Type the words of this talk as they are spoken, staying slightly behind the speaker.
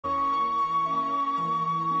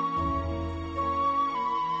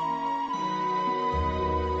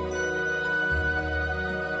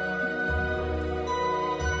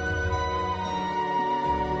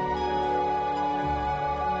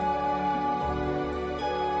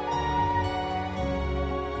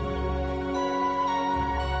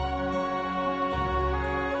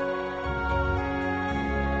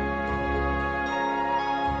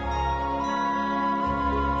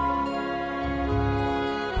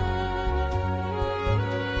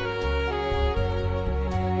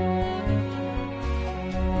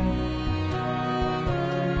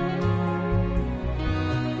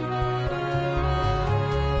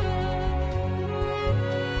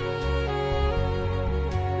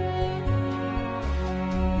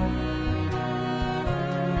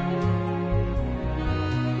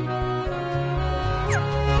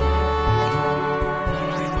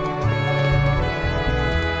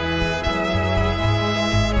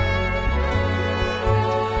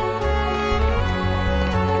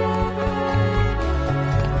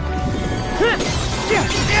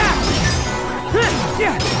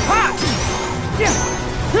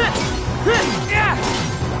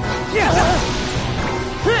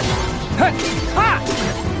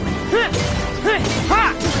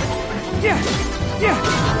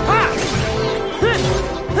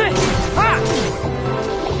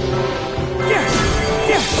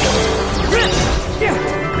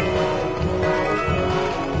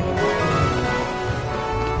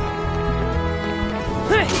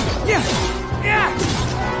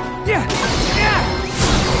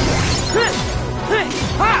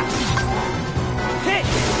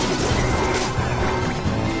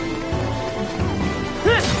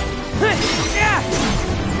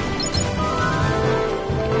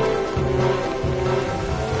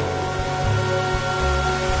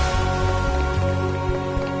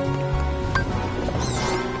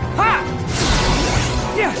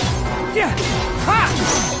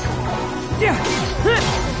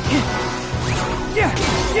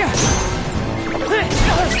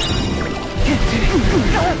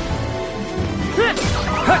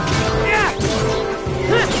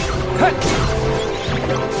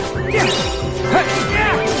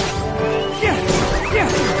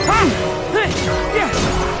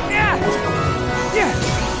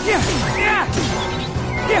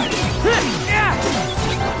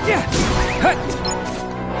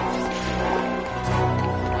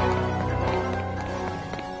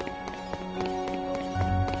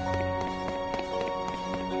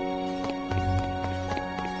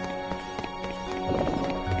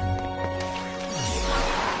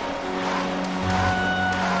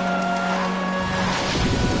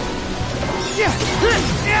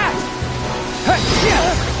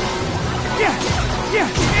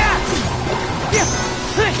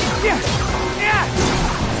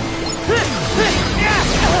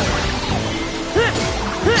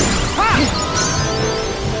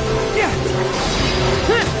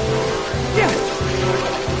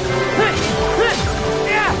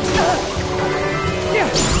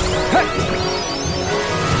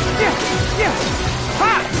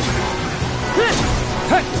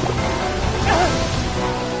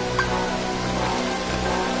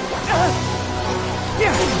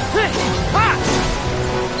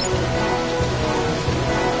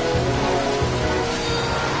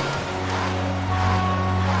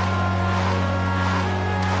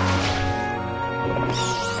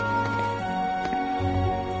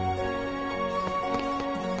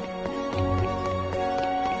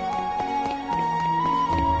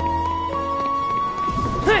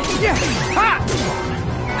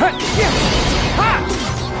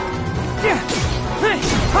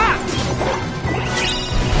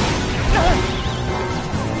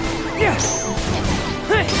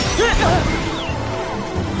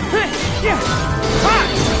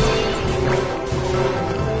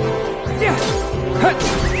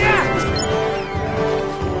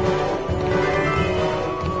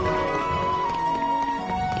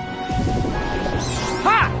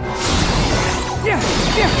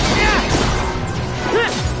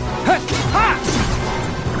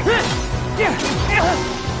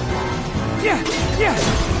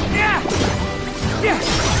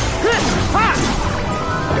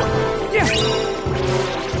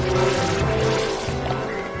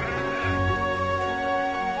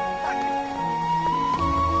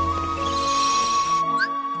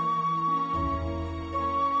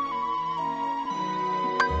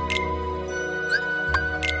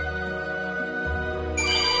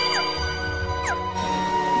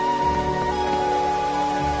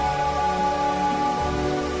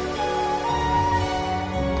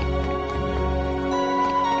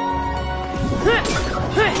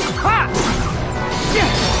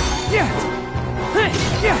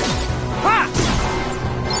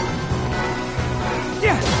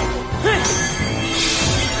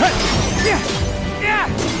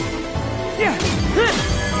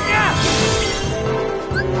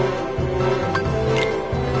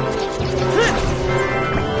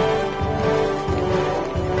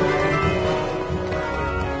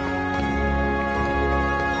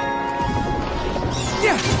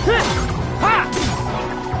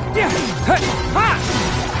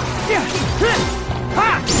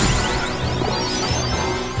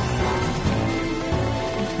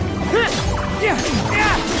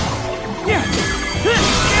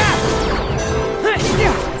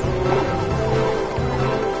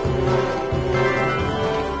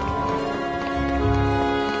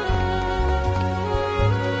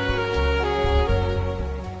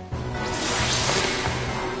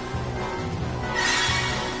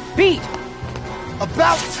Beat!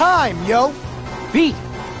 About time, yo! Beat!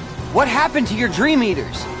 What happened to your Dream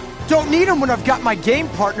Eaters? Don't need them when I've got my game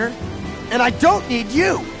partner. And I don't need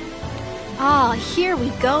you! Oh, here we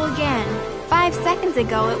go again. 5 seconds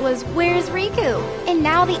ago it was, "Where's Riku?" And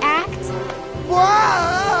now the act?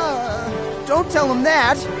 Whoa! Don't tell him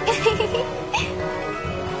that!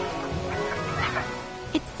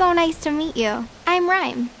 It's so nice to meet you. I'm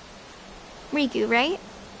Rhyme. Riku, right?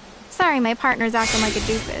 Sorry, my partner's acting like a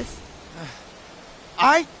doofus.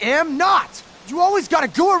 I am not! You always gotta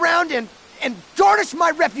go around and garnish my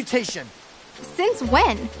reputation! Since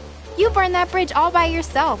when? You burned that bridge all by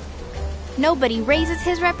yourself. Nobody raises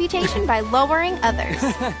his reputation by lowering others.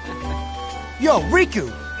 Yo, Riku!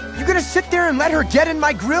 You gonna sit there and let her get in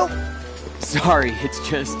my grill? Sorry, it's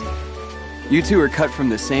just... You two are cut from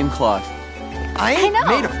the same cloth. I ain't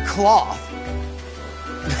made of cloth.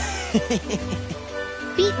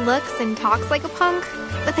 Beat looks and talks like a punk,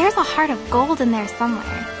 but there's a heart of gold in there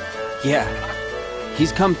somewhere. Yeah.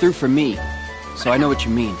 He's come through for me, so I know what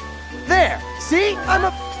you mean. There! See? I'm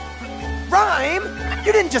a... Rhyme!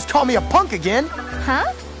 You didn't just call me a punk again. Huh?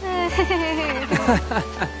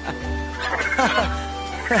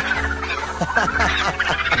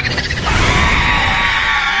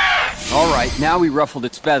 All right, now we ruffled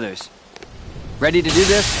its feathers. Ready to do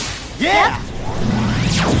this? Yeah!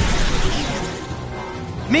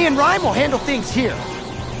 Me and Rhyme will handle things here.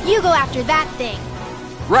 You go after that thing.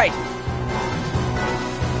 Right.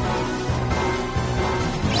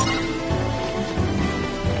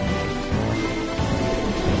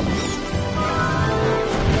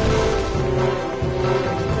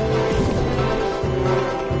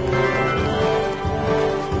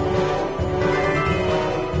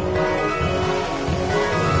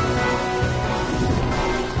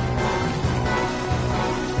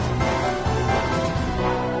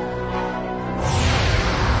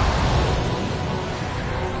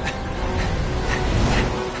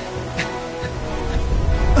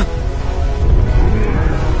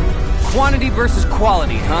 Quantity versus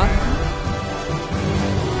quality, huh?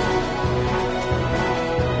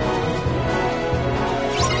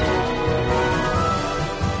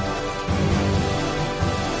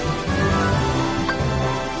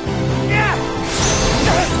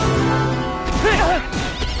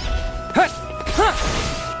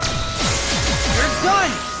 You're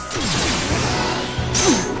done!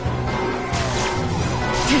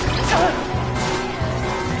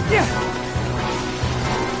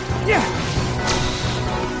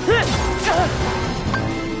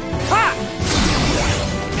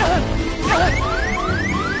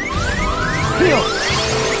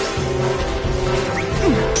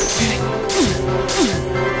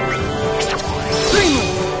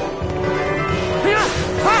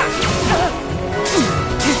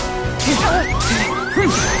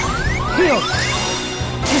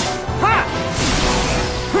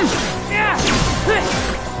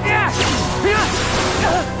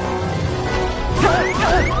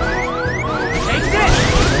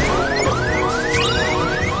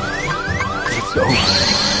 It's over.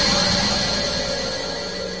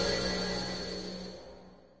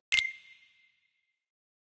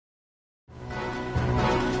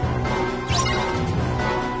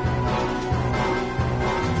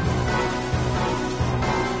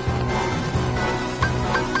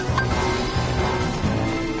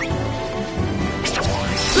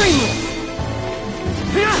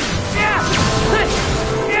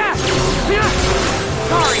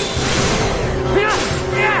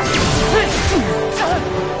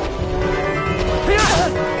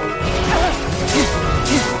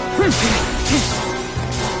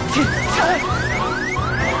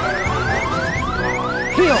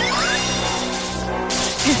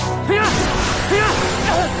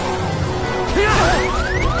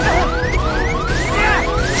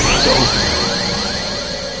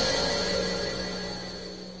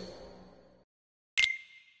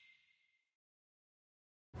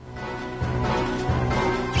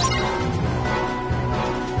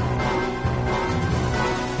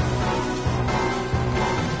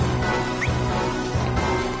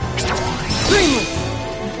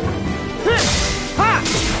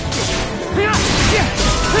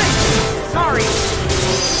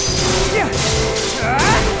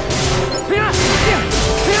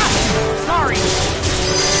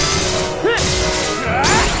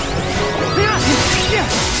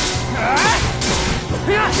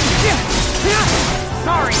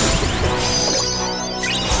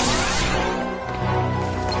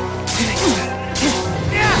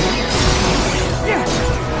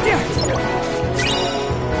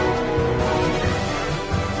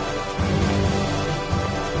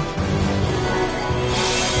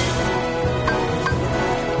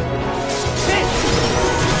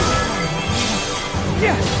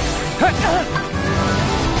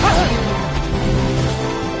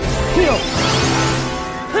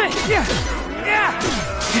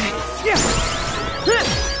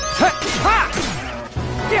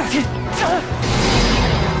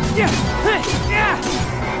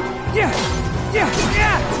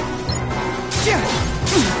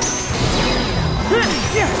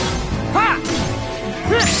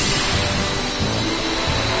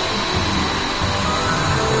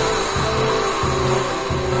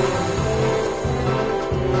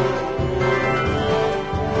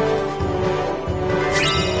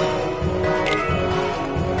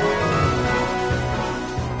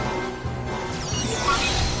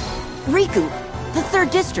 Riku, the third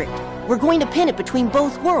district. We're going to pin it between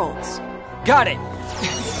both worlds. Got it!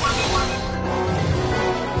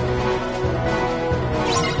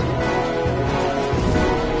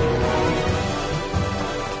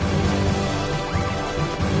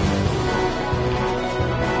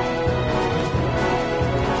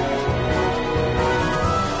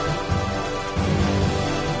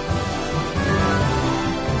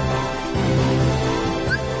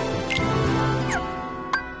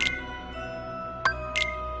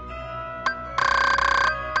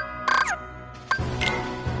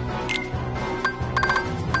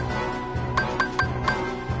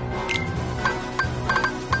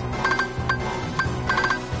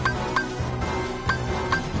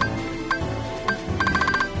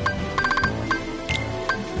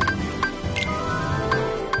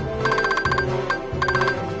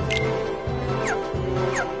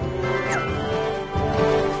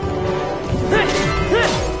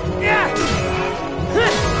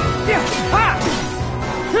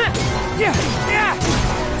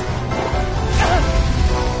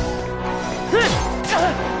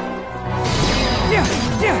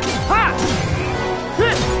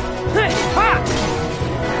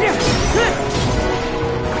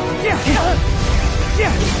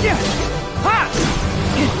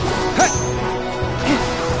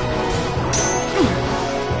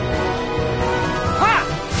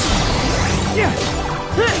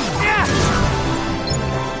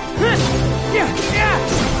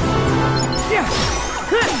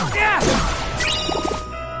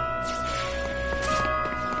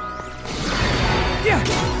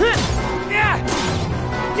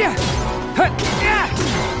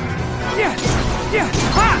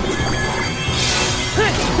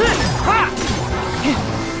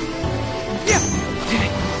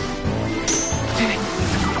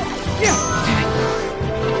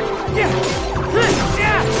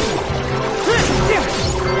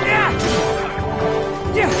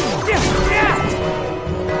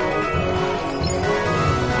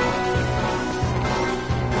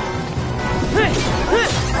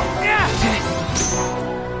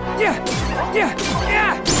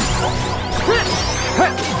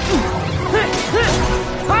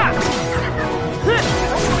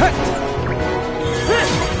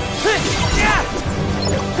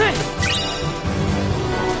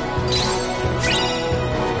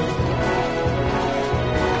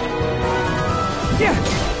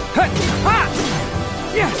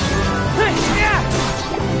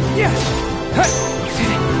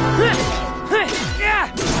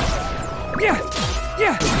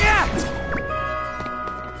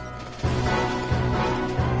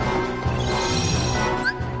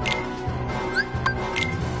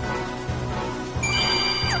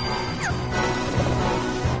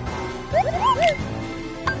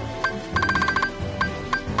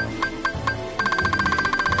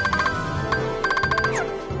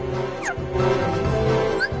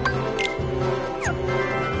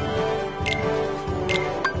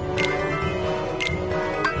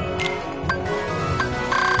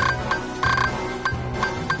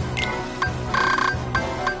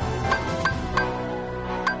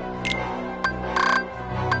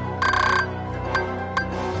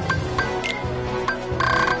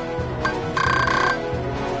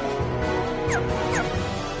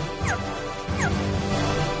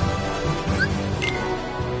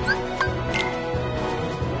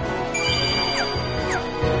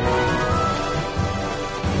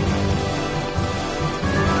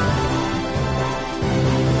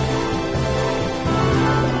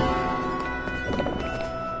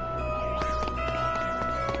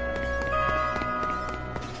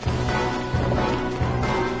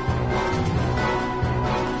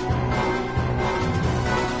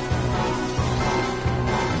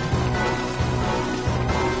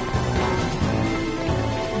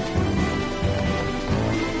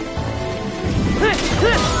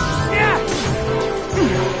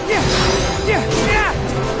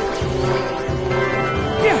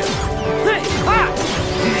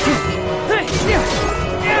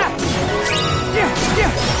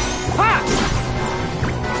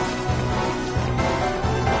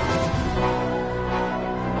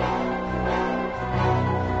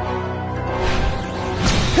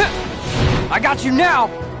 I got you now!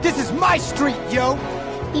 This is my street, yo!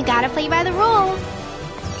 You gotta play by the rules.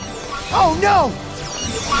 Oh no!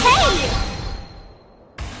 Hey!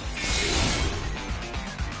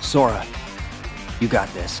 Sora, you got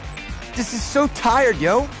this. This is so tired,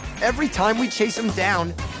 yo! Every time we chase him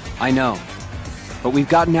down. I know. But we've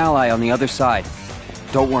got an ally on the other side.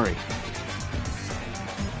 Don't worry.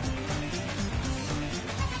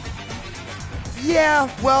 Yeah,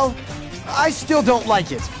 well, I still don't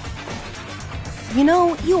like it. You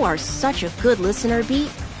know, you are such a good listener,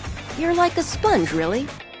 Beat. You're like a sponge, really.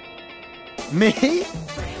 Me?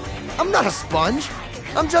 I'm not a sponge.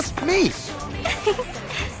 I'm just me.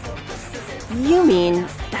 You mean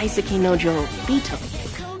Daisuke Nojo Bito.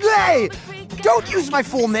 Hey! Don't use my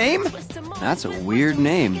full name! That's a weird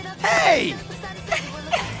name. Hey!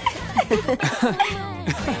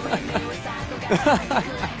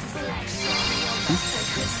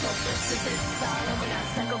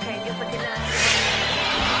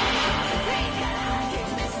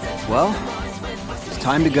 Well, it's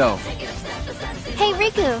time to go. Hey,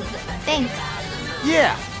 Riku. Thanks.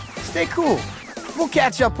 Yeah, stay cool. We'll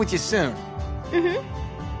catch up with you soon.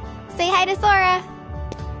 Say hi to Sora.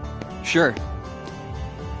 Sure.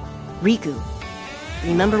 Riku,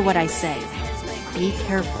 remember what I say. Be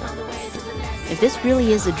careful. If this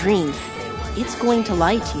really is a dream, it's going to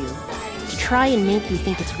lie to you, to try and make you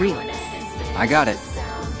think it's real. I got it.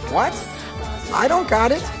 What? I don't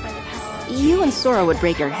got it. You and Sora would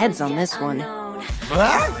break your heads on this one.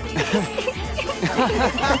 Huh?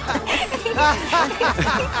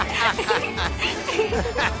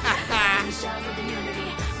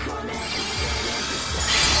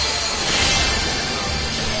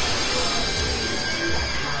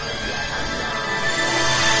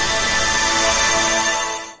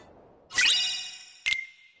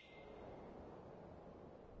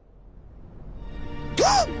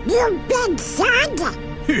 You big Santa!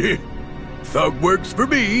 Thug works for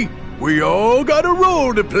me. We all got a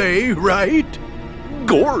role to play, right?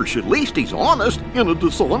 Gosh, at least he's honest in a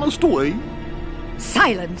dishonest way.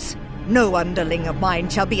 Silence! No underling of mine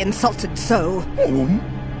shall be insulted so.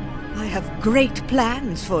 I have great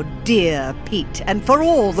plans for dear Pete and for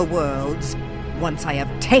all the worlds, once I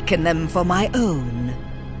have taken them for my own.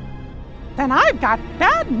 Then I've got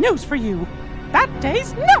bad news for you. That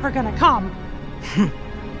day's never gonna come.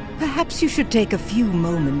 Perhaps you should take a few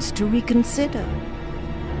moments to reconsider.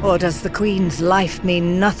 Or does the Queen's life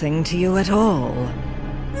mean nothing to you at all?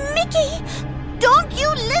 Mickey! Don't you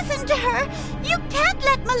listen to her! You can't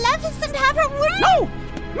let Maleficent have her way! No!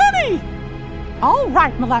 Minnie! All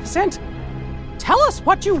right, Maleficent. Tell us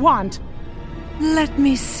what you want. Let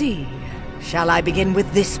me see. Shall I begin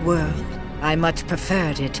with this world? I much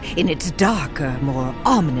preferred it in its darker, more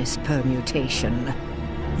ominous permutation.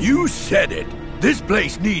 You said it. This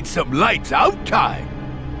place needs some lights out time.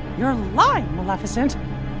 You're lying, Maleficent.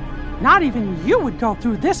 Not even you would go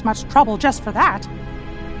through this much trouble just for that.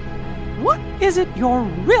 What is it you're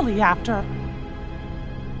really after?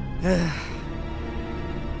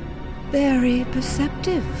 Very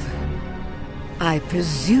perceptive. I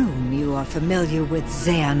presume you are familiar with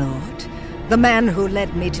Xehanort, the man who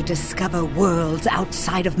led me to discover worlds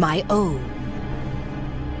outside of my own.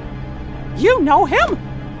 You know him?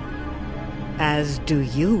 As do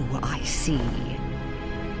you, I see.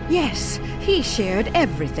 Yes, he shared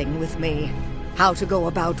everything with me. How to go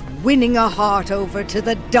about winning a heart over to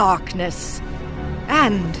the darkness.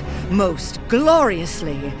 And, most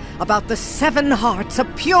gloriously, about the 7 hearts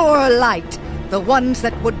of pure light, the ones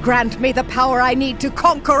that would grant me the power I need to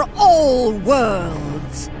conquer all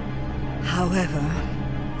worlds. However,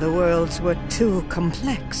 the worlds were too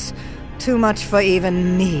complex, too much for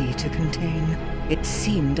even me to contain. It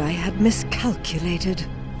seemed I had miscalculated.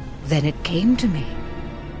 Then it came to me.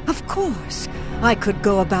 Of course, I could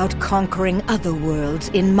go about conquering other worlds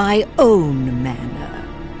in my own manner.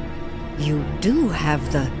 You do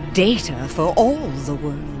have the data for all the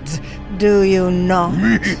worlds, do you not?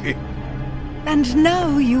 And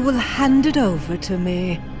now you will hand it over to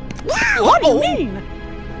me. What do you mean?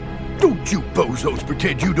 Don't you bozos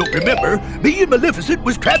pretend you don't remember. Me and Maleficent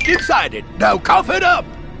was trapped inside it. Now cough it up.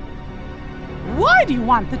 Why do you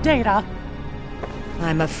want the data?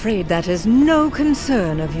 I'm afraid that is no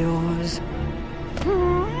concern of yours.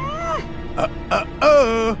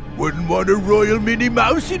 Wouldn't want a royal Minnie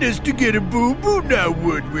Mousiness to get a boo-boo now,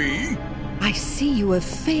 would we? I see you have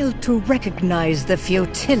failed to recognize the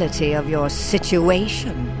futility of your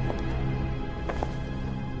situation.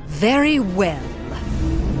 Very well.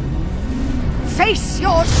 Face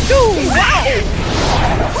your doom!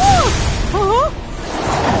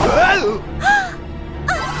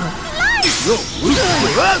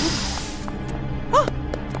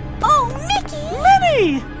 Oh, Mickey!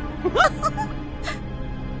 Minnie!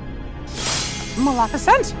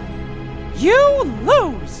 Maleficent, you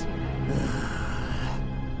lose!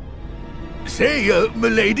 Say,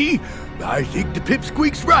 milady, I think the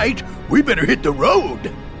pipsqueak's right. We better hit the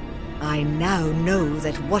road. I now know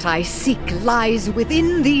that what I seek lies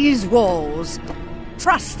within these walls.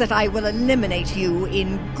 Trust that I will eliminate you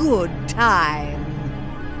in good time.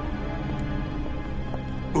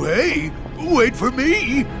 Hey, wait for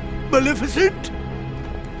me, Maleficent.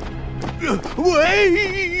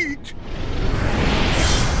 Wait!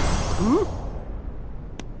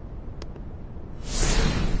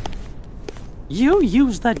 You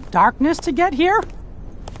used the darkness to get here?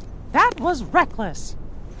 That was reckless.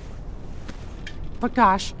 But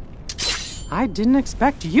gosh, I didn't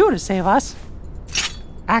expect you to save us.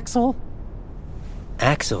 Axel.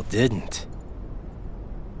 Axel didn't.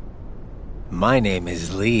 My name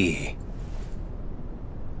is Lee.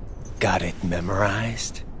 Got it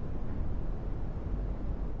memorized?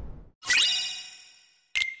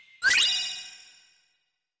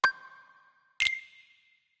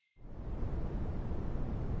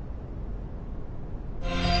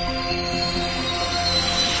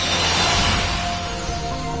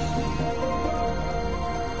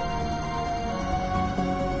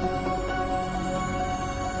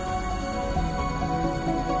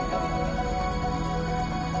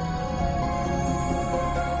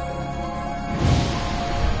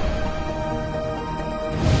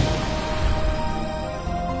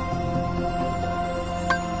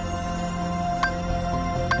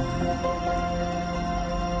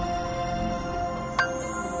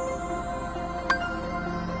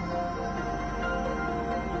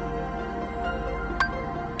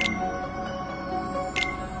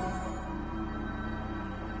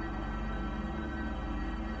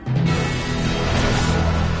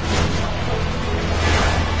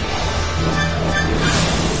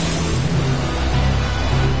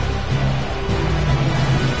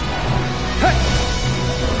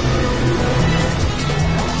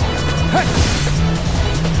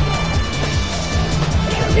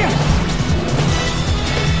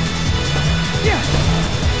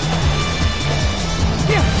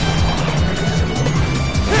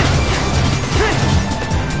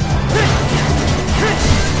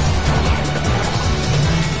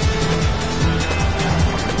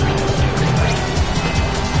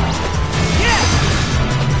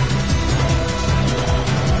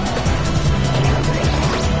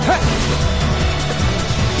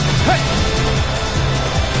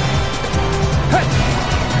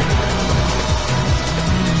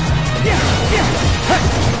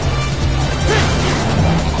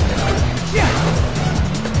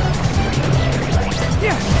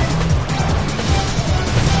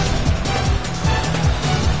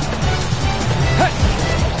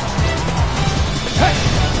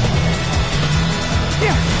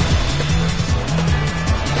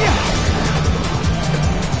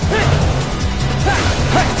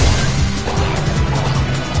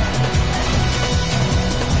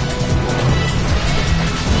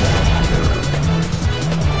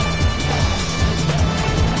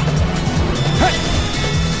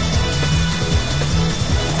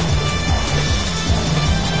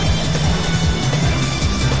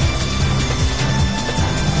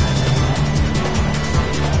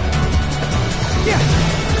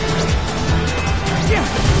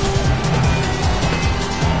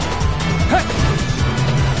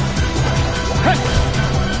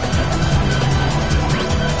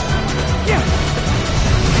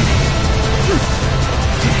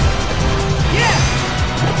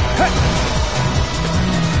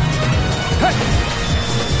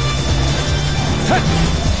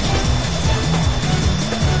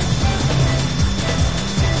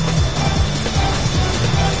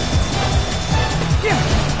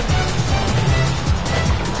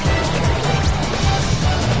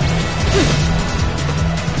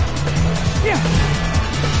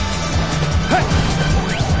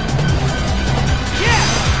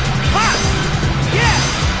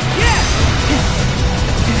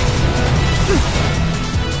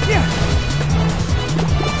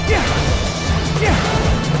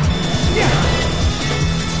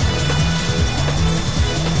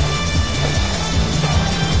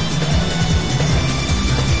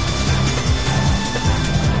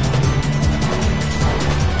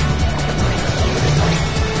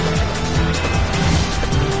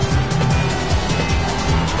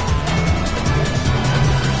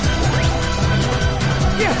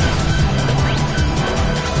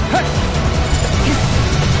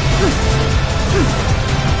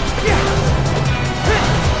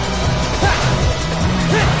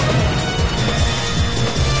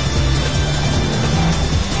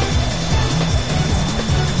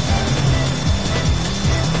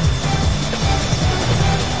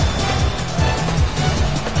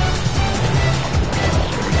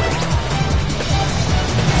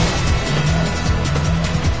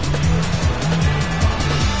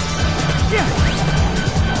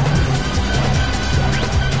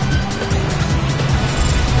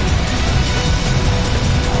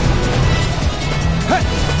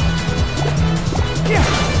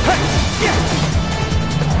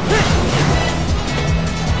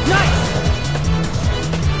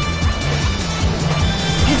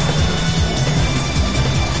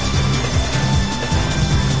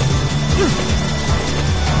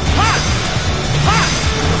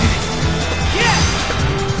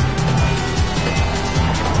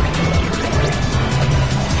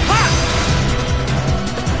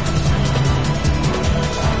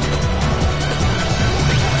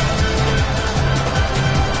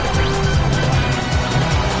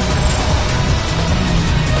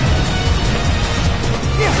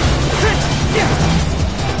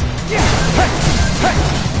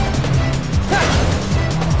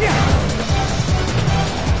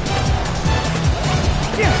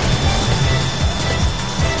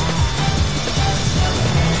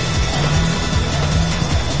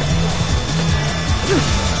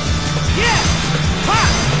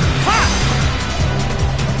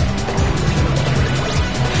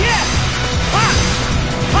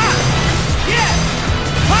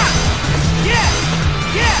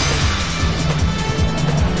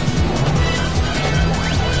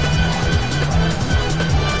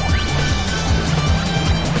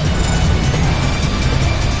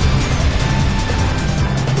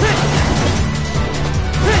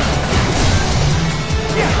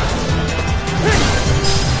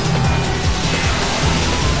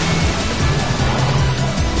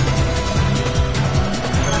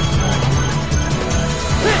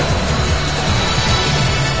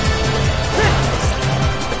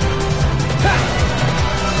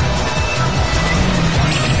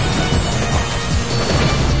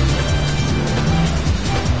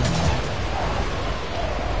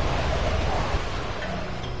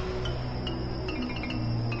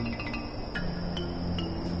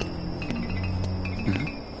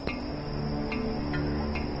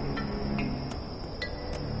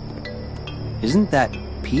 Isn't that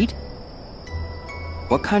Pete?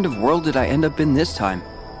 What kind of world did I end up in this time?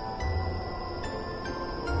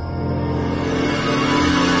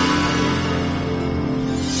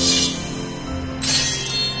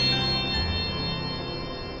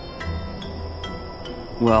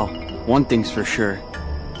 Well, one thing's for sure.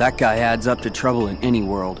 That guy adds up to trouble in any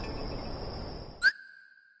world.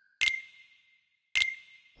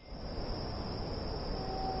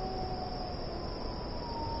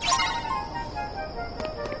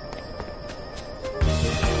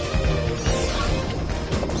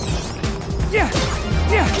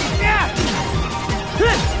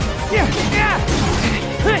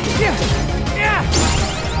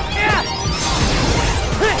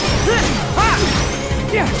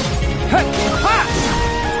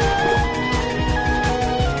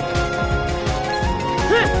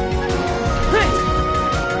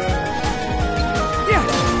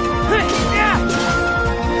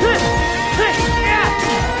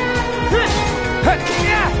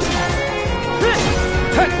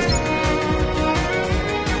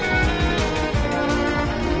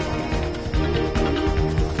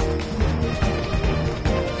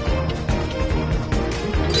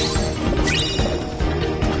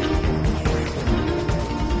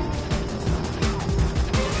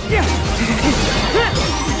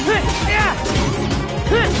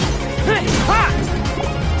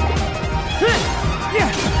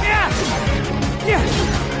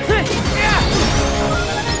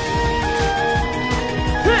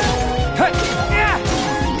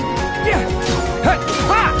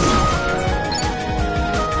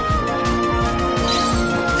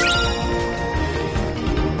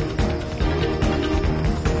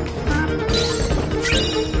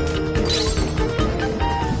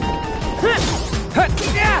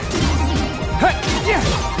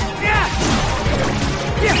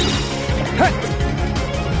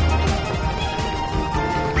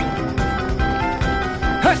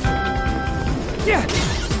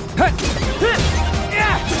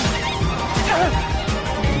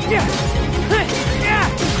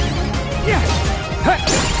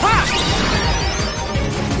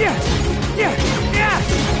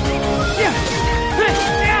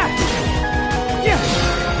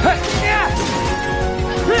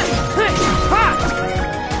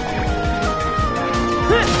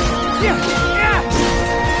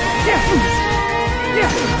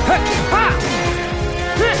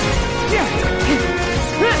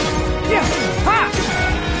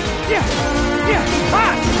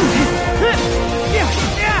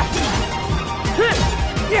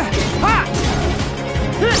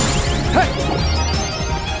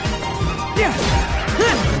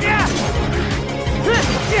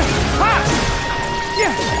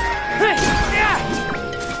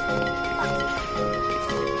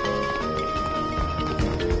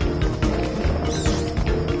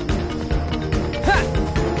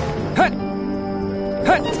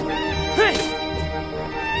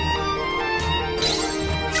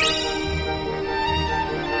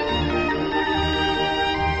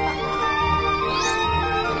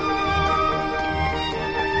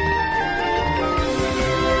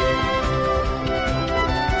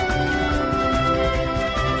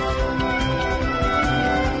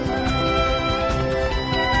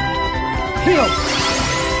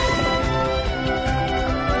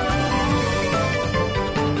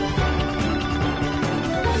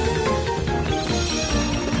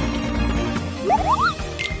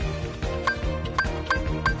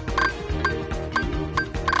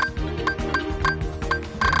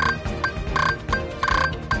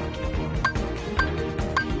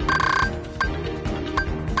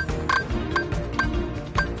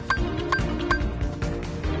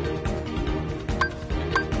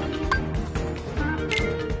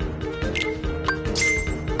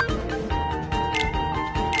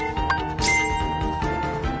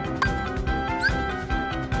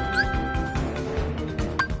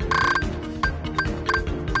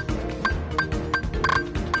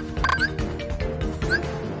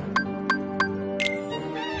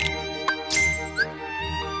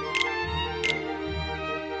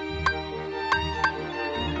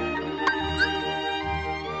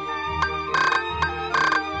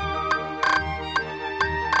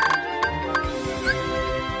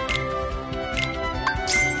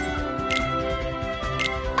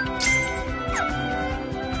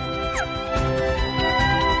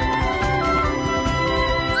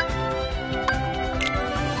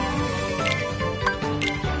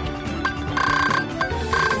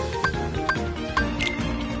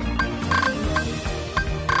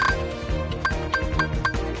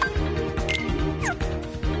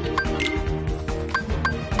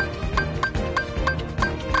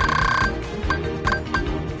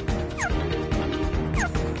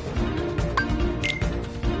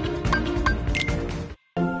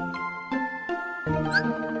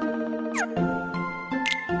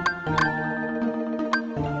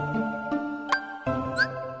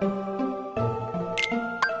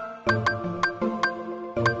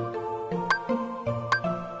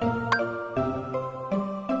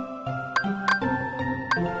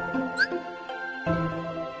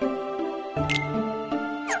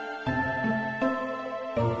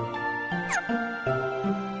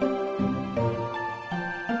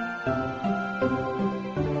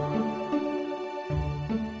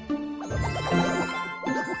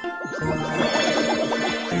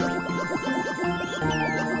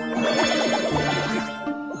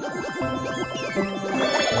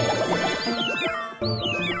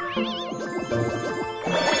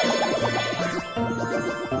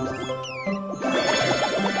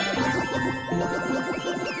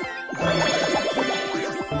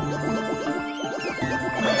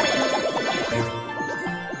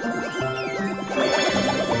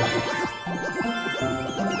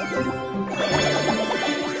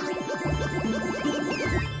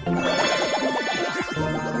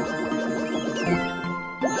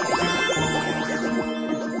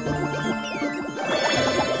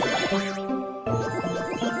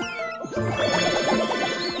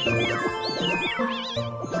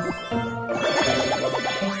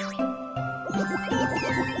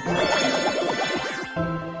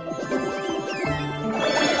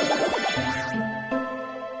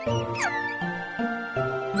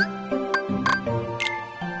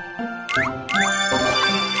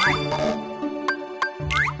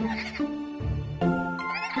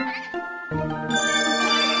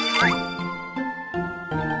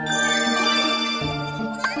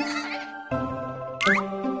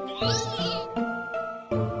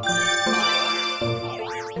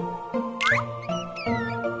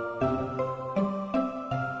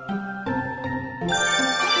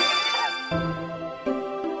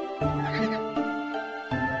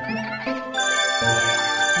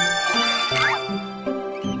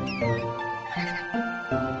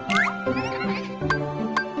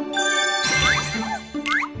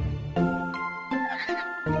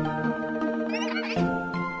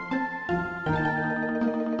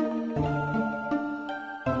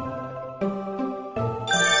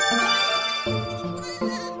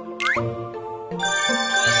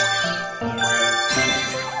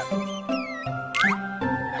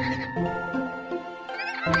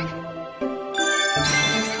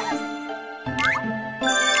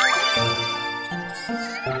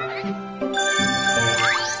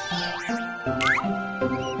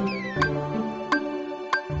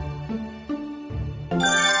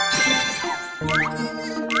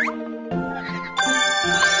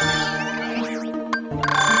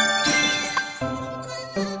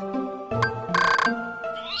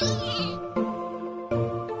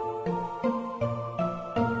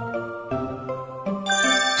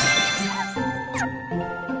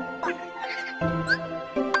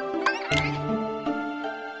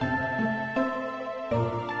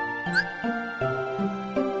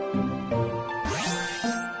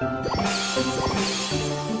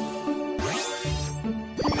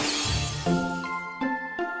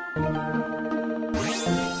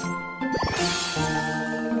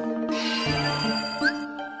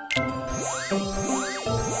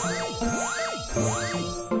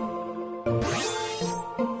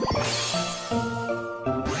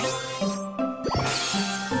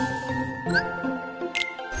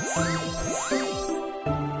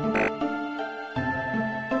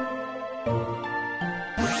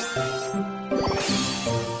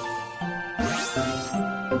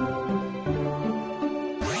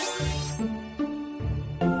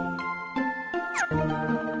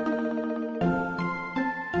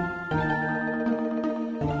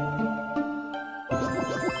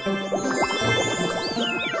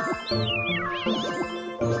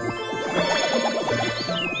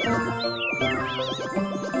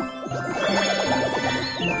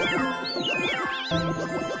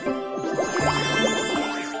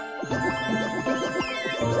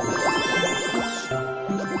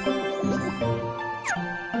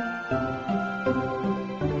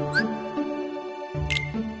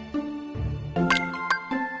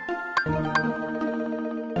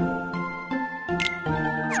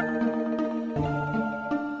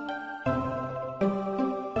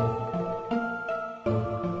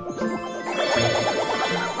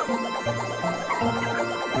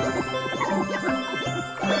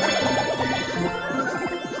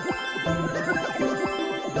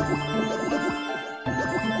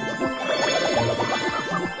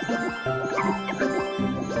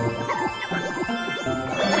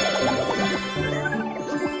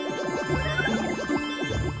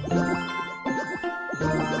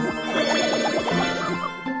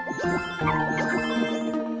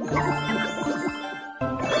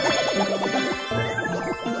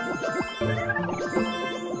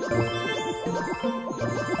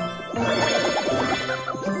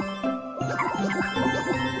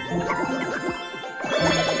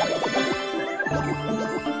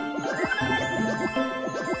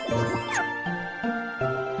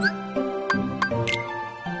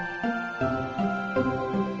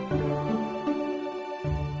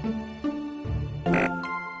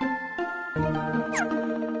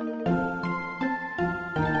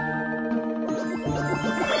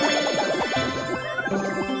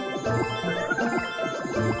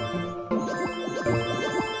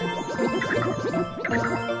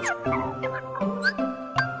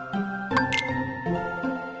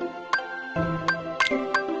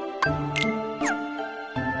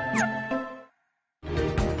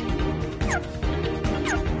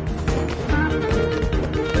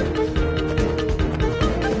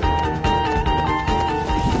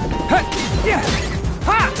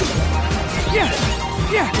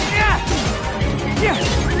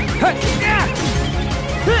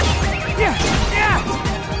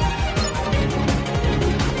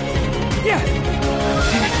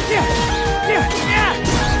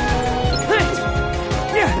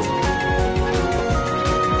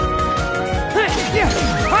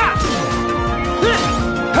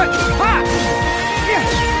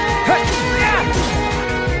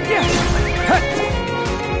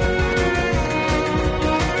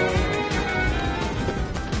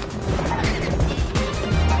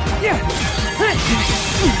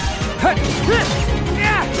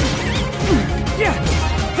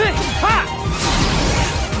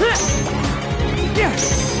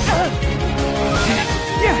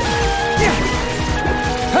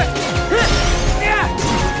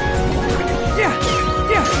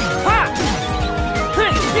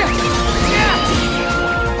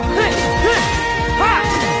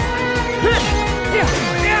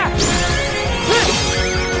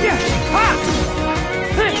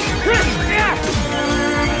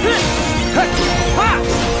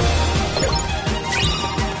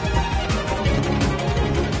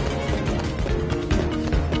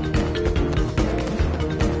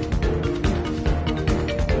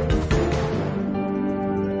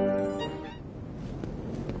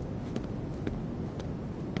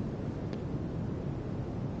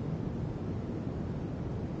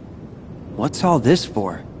 What's all this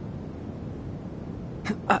for?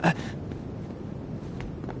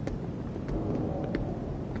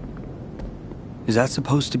 Is that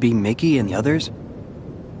supposed to be Mickey and the others?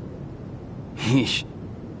 Yeesh.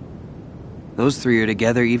 Those three are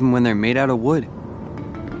together even when they're made out of wood.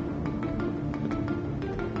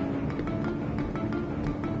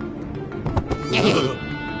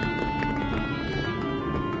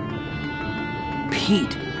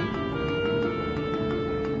 Pete.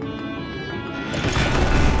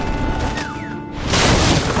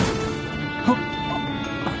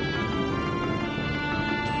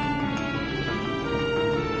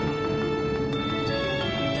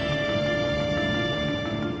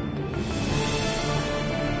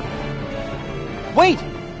 Wait!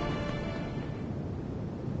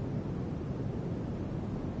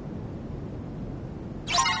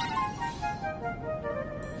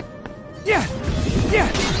 Yeah!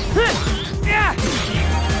 Yeah! Yeah!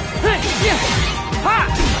 Yeah! Ha!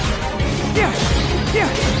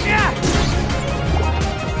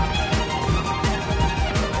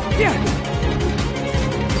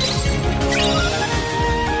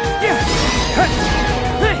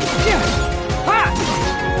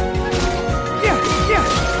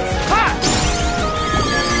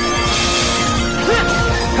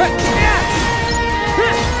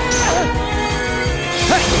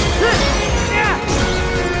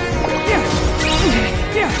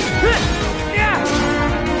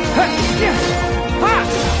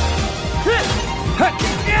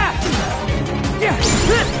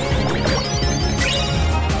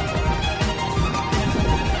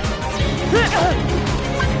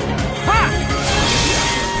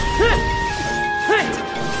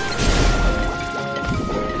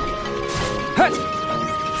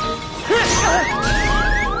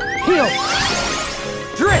 Heal!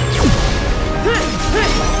 Drip!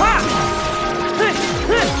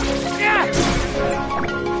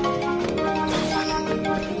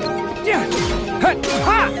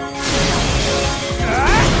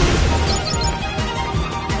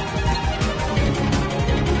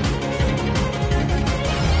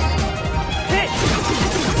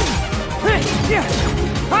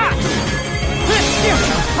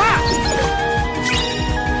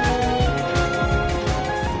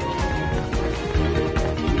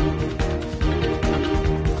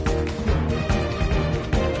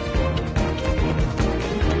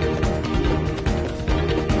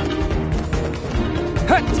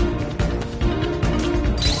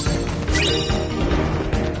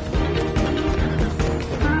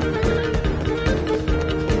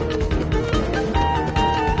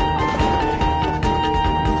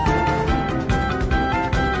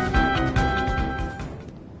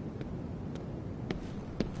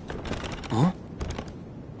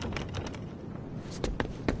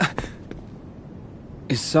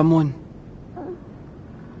 Is someone...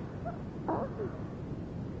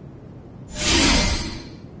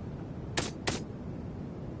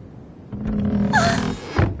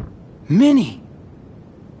 Minnie!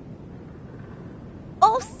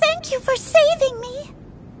 Oh, thank you for saving me.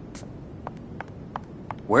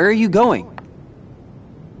 Where are you going?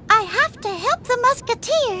 I have to help the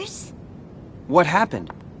Musketeers. What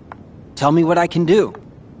happened? Tell me what I can do.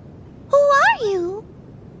 Who are you?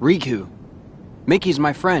 Riku. Mickey's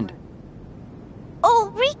my friend.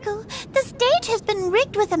 Oh, Riku, the stage has been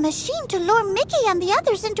rigged with a machine to lure Mickey and the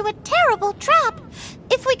others into a terrible trap.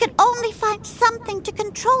 If we could only find something to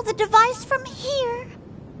control the device from here.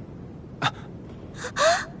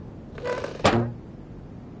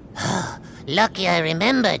 Lucky I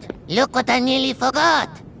remembered. Look what I nearly forgot.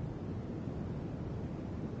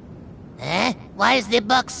 Eh? Why is the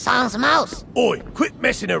box sans mouse? Oi, quit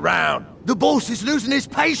messing around. The boss is losing his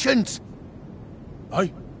patience.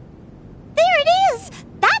 Aye. There it is!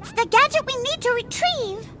 That's the gadget we need to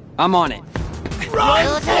retrieve. I'm on it.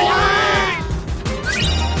 Run to the line!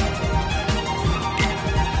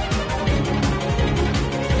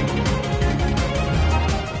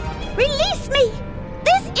 Release me!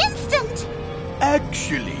 This instant!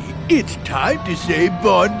 Actually, it's time to say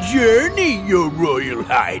bon journey, Your Royal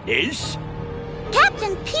Highness.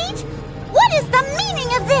 Captain Pete, what is the meaning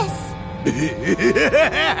of this?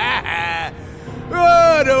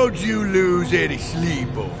 Oh, don't you lose any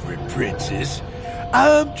sleep over it, Princess.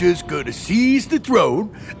 I'm just gonna seize the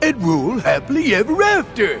throne and rule happily ever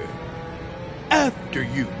after. After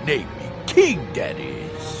you name me king, that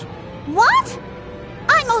is. What?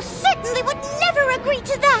 I most certainly would never agree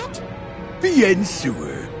to that. Bien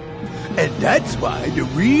sûr. And that's why the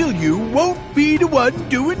real you won't be the one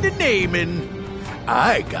doing the naming.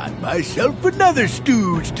 I got myself another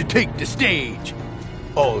stooge to take the stage.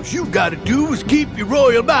 All you gotta do is keep your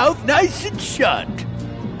royal mouth nice and shut.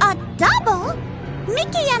 A double?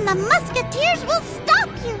 Mickey and the Musketeers will stop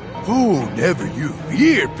you. Oh, never you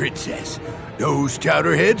fear, Princess. Those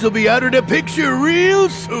chowderheads will be out of the picture real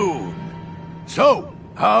soon. So,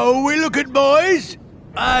 how we looking, boys?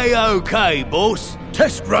 Aye, okay, boss.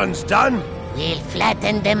 Test run's done. We'll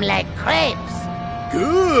flatten them like crepes.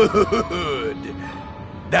 Good.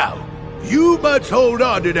 Now, you must hold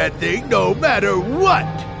on to that thing no matter what.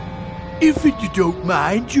 If you don't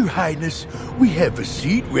mind, Your Highness, we have a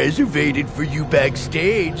seat reservated for you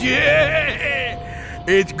backstage. Yeah.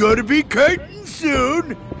 It's gonna be curtains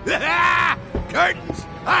soon. Curtains!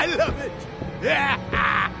 I love it.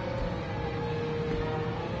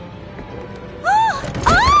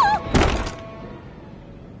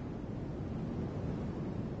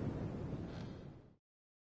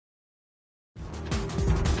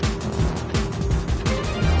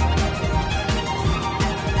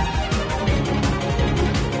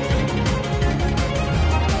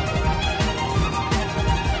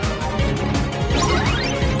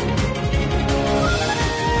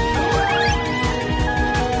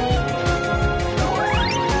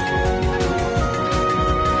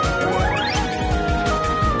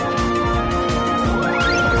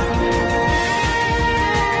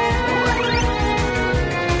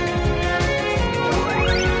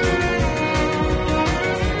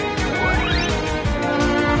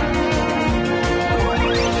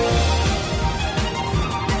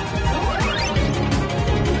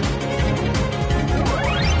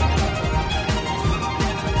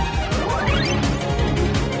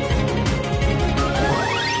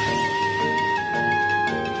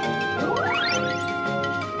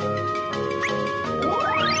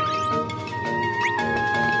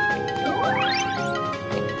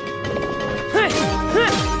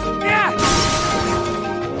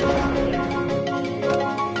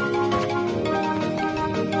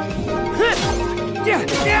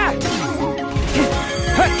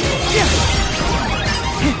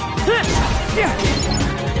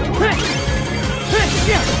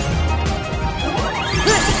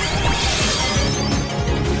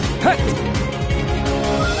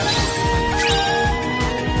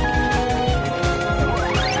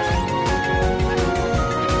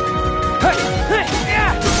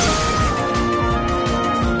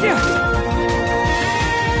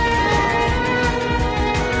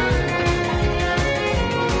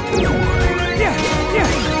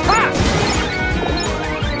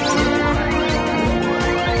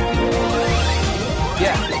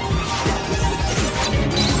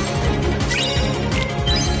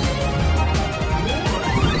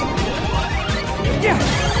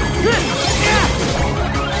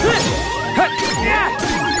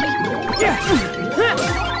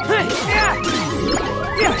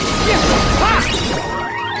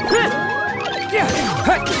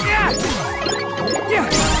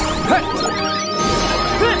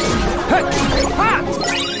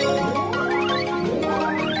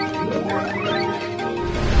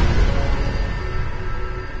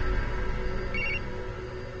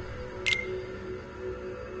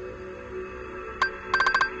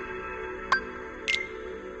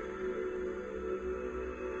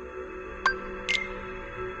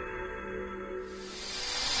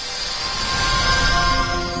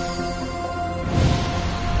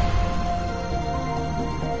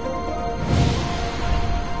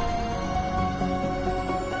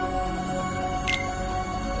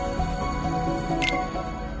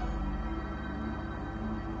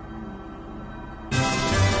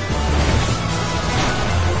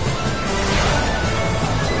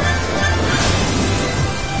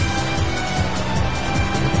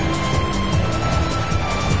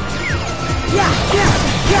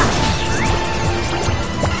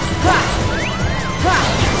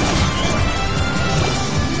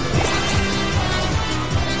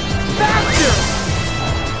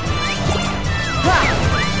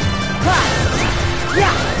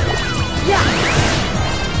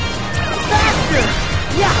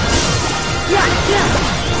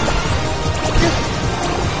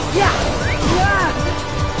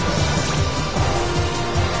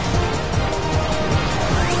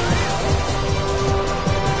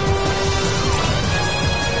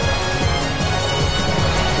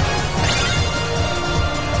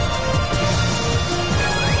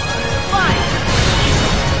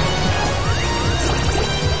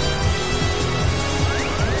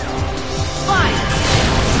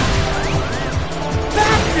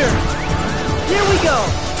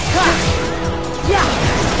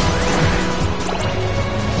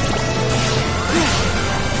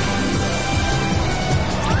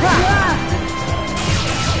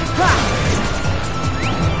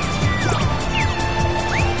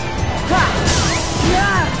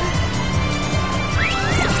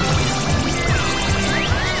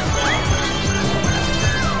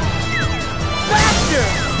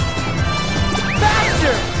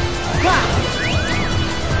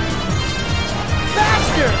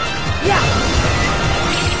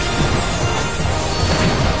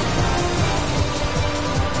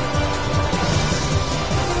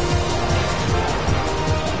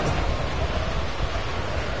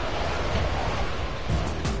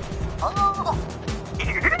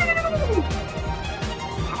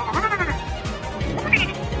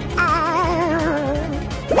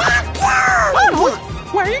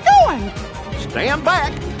 Stand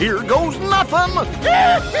back. Here goes nothing.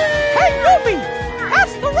 Hey, Goofy!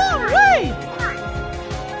 That's the wrong way!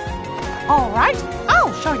 All right,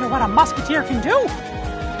 I'll show you what a musketeer can do.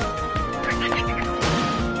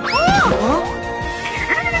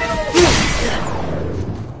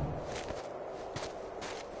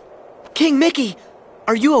 King Mickey,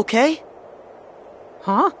 are you okay?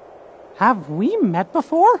 Huh? Have we met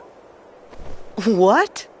before?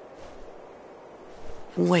 What?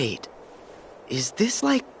 Wait, is this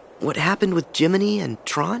like what happened with Jiminy and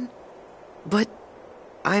Tron? But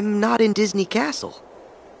I'm not in Disney Castle.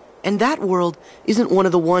 And that world isn't one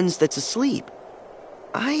of the ones that's asleep.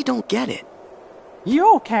 I don't get it.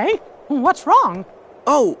 You okay? What's wrong?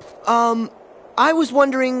 Oh, I was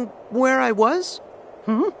wondering where I was?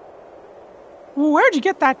 Where'd you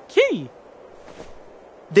get that key?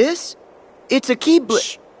 This? It's a key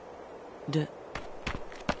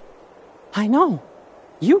I know.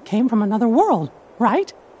 You came from another world,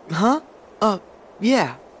 right? Huh?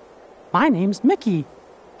 Yeah. My name's Mickey.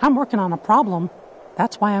 I'm working on a problem.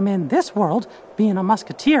 That's why I'm in this world, being a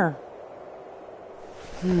musketeer.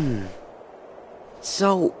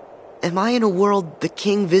 So, am I in a world the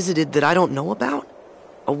king visited that I don't know about?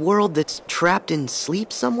 A world that's trapped in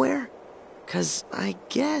sleep somewhere? 'Cause I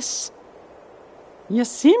guess... You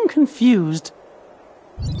seem confused.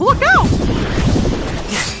 Look out!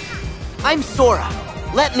 I'm Sora.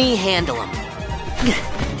 Let me handle him.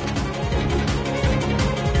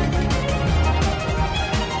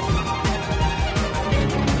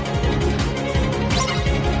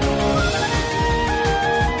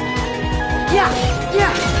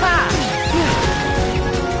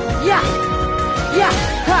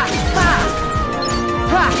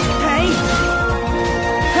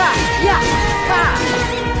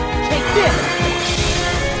 Take this!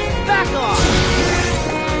 Back off!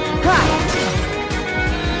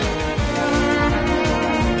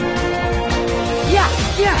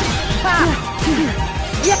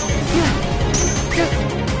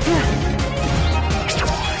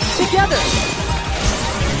 Together!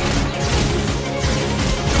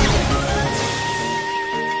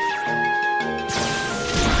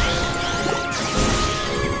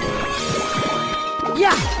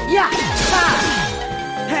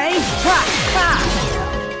 Hey, ha, ha!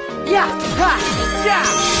 Yeah, ha, yeah!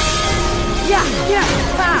 Yeah,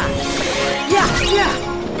 ha! Yeah!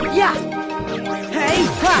 Hey,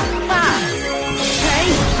 ha, ha! Hey,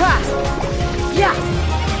 ha!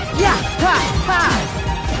 Yeah, ha, ha!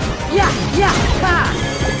 Yeah, ha!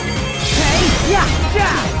 Hey, yeah!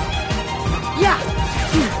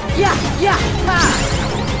 Ha!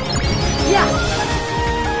 Yeah!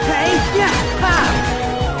 Hey, ha!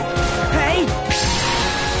 Hey!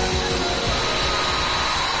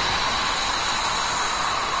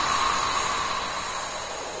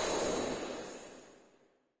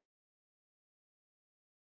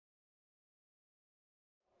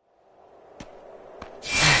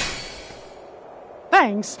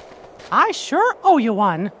 Thanks. I sure owe you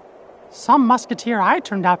one. Some musketeer I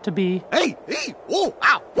turned out to be. Hey! Whoa!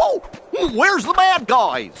 Ow! Whoa! Where's the bad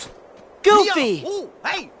guys? Goofy! Whoa,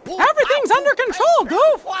 hey! Whoa, Everything's under control,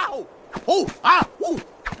 Goof! Wow! Oh! Ah! Whoa!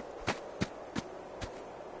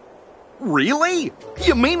 Really?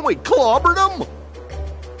 You mean we clobbered them?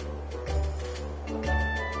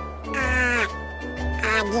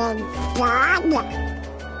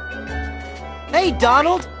 Hey,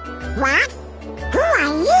 Donald! What? Who are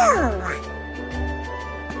you?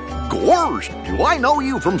 Gorge, do I know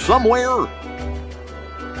you from somewhere?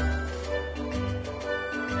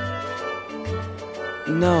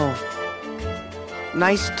 No.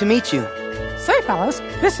 Nice to meet you. Say, fellas,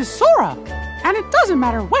 this is Sora. And it doesn't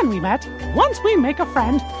matter when we met. Once we make a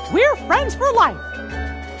friend, we're friends for life.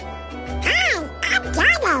 Hi, I'm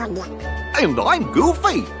Donald. And I'm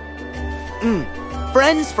Goofy.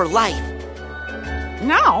 Friends for life.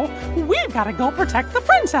 Now, we've got to go protect the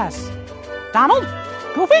princess. Donald,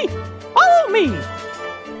 Goofy, follow me.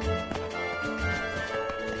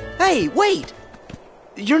 Hey, wait!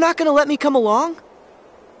 You're not gonna let me come along?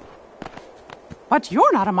 But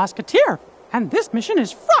you're not a musketeer, and this mission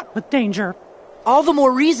is fraught with danger. All the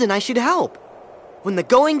more reason I should help. When the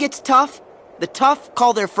going gets tough, the tough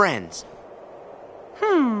call their friends.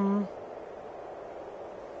 Well,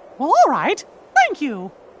 all right. Thank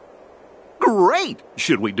you. Great!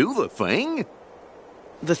 Should we do the thing?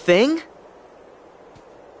 The thing?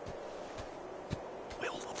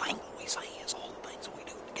 Well, the thing that we say is all the things that we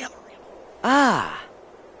do together. Ah.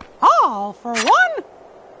 All for one.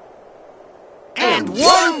 And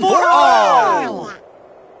one for all!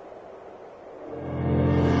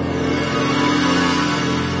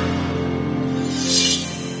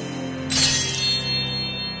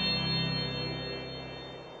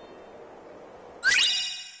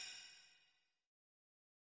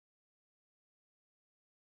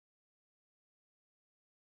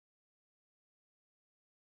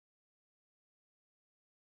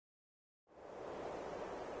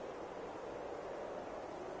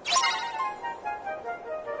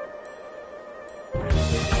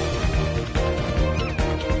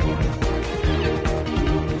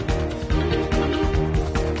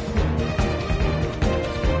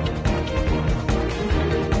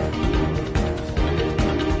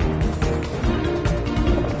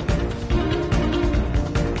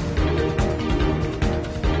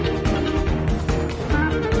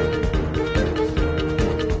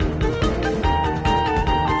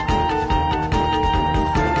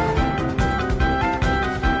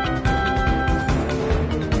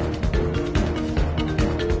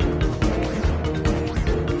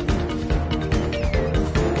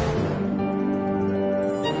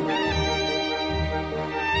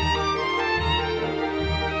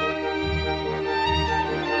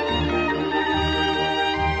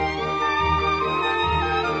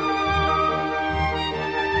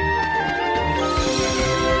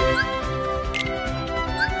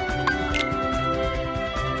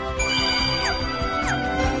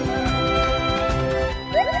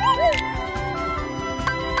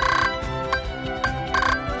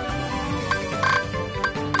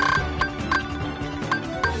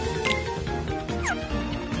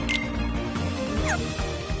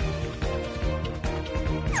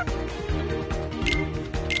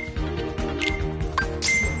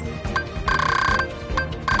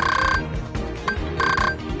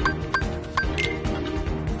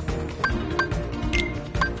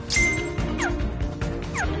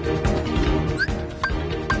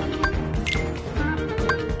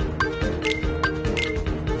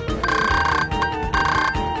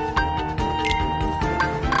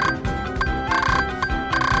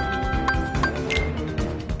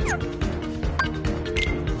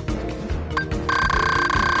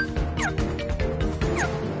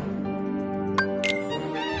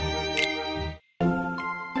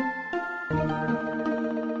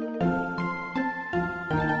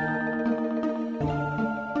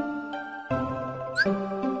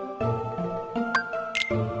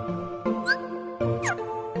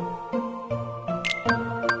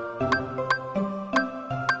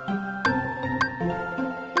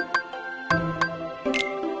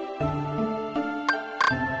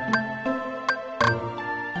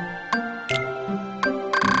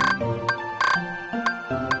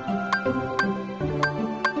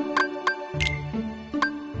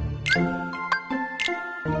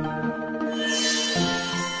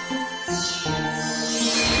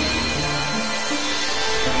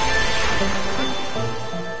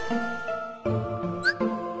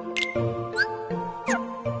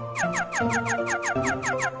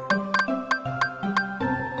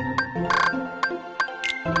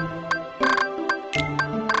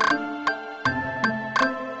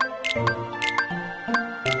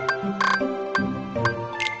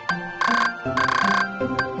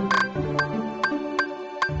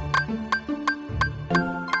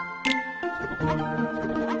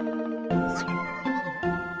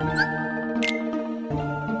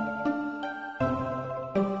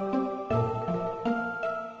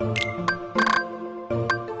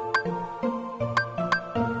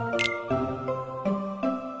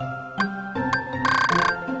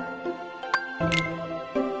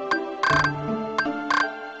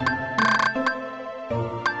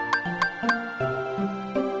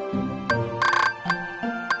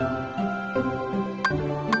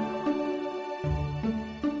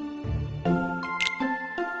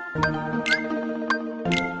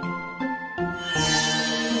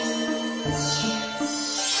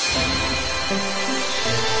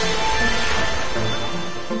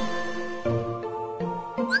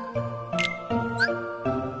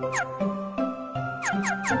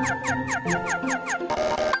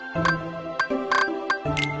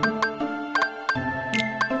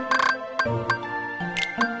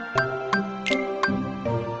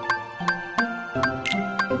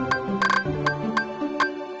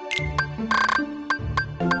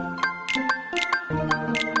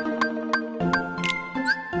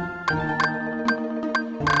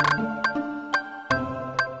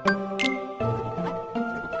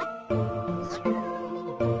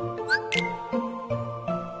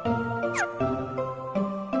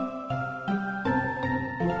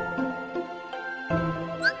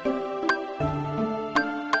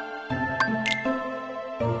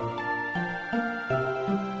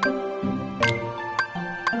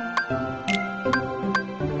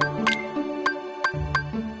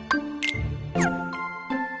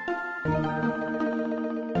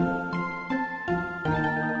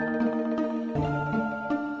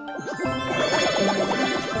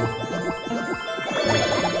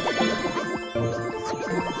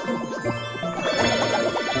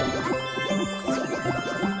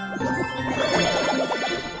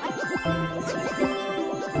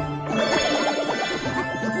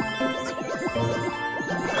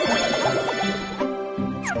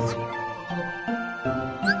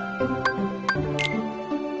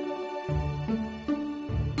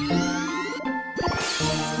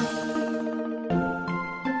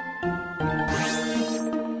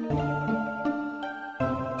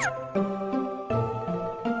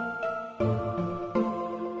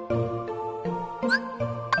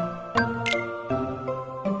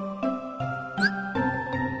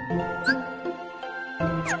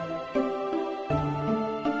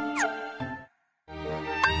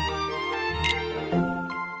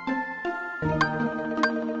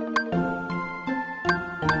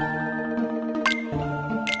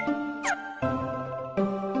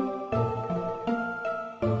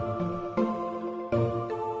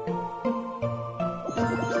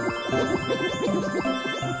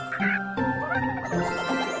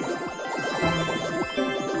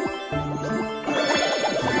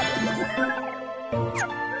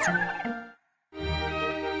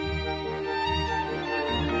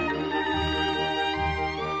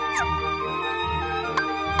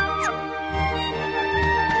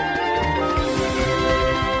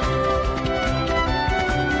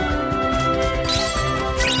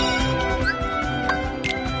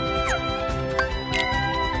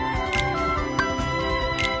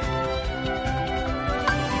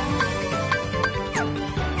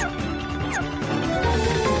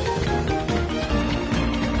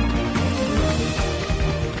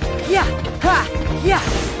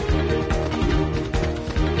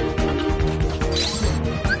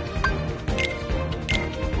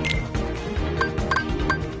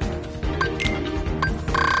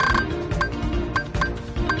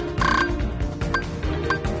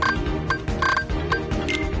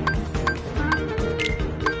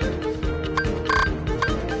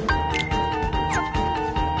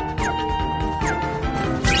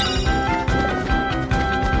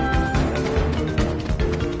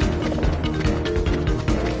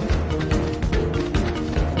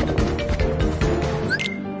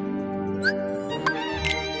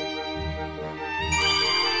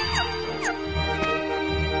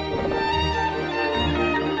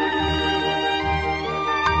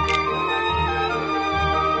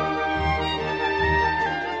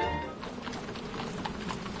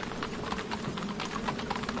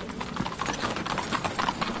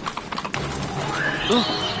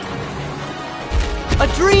 A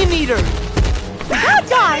Dream Eater! Bad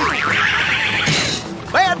guy!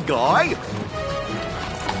 Bad guy?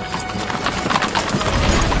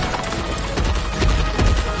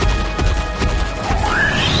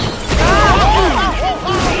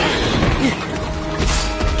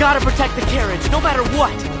 Gotta protect the carriage, no matter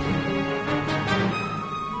what!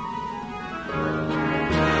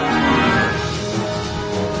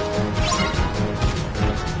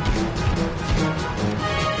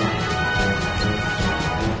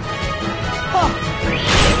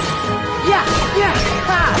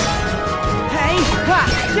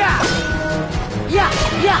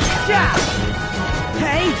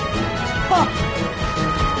 Hey! Oh!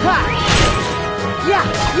 Ha! Yeah!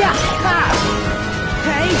 Yeah! Ha!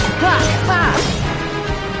 Hey! Ha! Ha!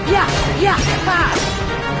 Yeah! Yeah! Ha!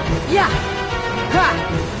 Yeah! Ha!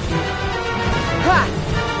 Ha!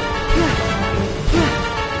 Yeah! Yeah!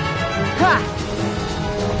 Ha!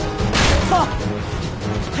 Oh!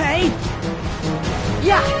 Hey!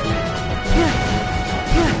 Yeah! Yeah!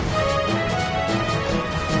 Yeah!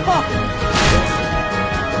 Oh!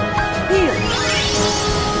 Here!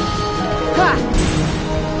 Ha!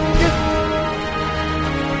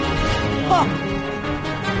 Oh!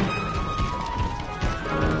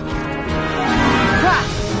 Ha!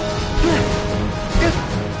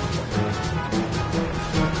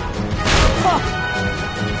 Oh!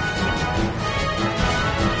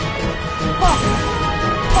 Oh!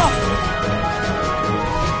 Oh!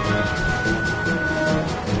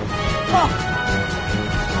 Oh!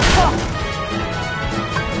 Oh!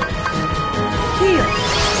 Here!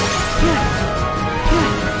 Yeah!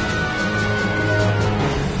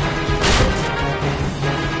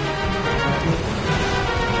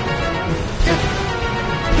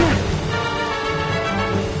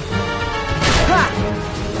 Yeah!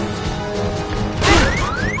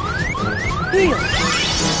 Here!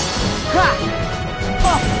 Ha!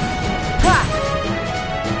 Oh! Ha!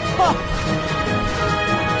 Oh!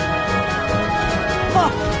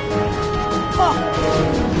 Oh! Oh!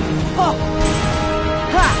 Oh!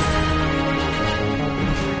 Ha!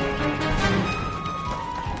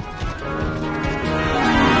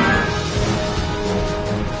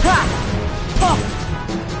 Ha! Oh!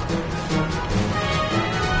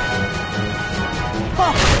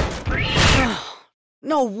 Oh!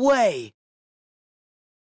 No way!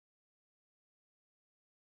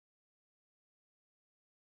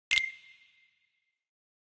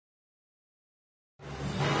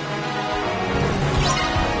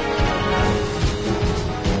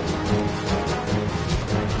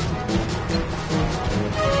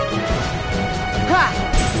 Ha!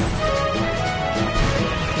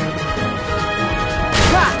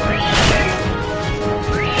 Ha!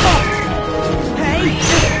 Oh! Hey!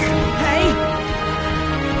 Hey!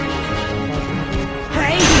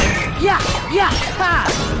 Hey! Yeah! Yeah! Ha!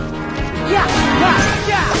 Yeah! Ha!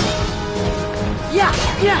 Yeah! Yeah!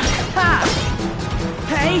 Yeah! Ha!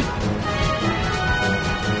 Hey!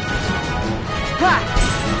 Ha!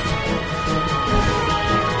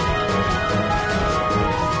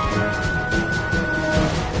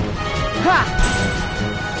 Ha!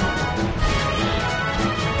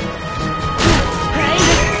 Hey!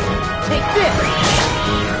 Take this!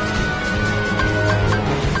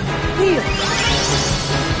 Here!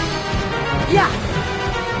 Yeah!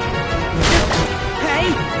 Hey!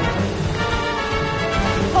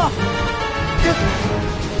 Oh!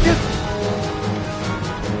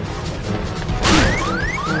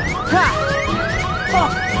 Ha! Oh!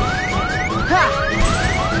 Ha!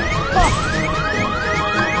 Oh!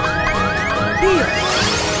 Here!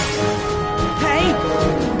 Hey!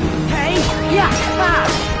 Hey! Yeah! Ha!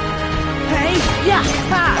 Hey! Yeah!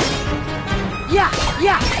 Ha! Yeah!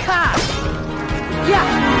 Yeah! Ha! Yeah!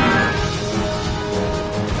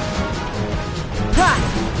 Ha!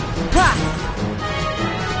 Ha!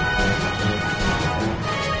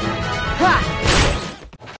 Ha!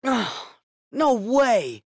 No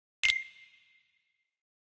way!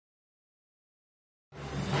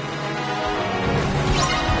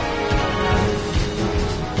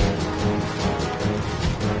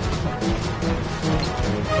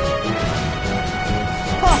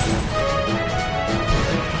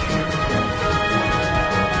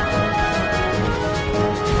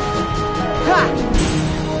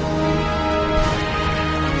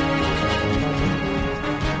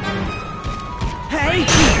 Hey!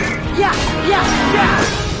 Yeah! Yeah! Yeah!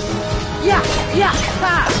 Yeah! Yeah!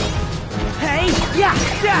 Ha! Hey! Yeah!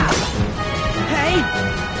 Yeah! Hey!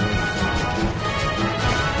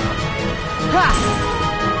 Ha!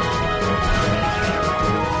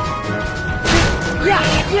 Yeah!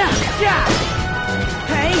 Yeah! Yeah!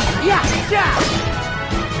 Hey! Yeah! Yeah!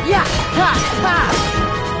 Yeah! Ha! Ha!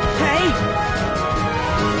 Hey!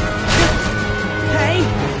 Hey!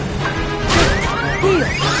 Heal!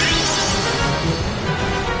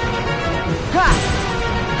 Ha!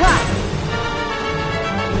 Ha!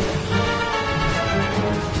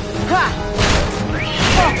 Ha!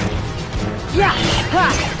 Oh! Yeah! Ha!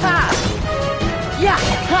 Ha! Yeah!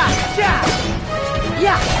 Ha! Yeah!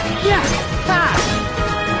 Yeah! Yeah! Ha!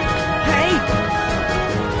 Hey!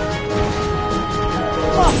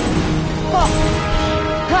 Oh! Oh!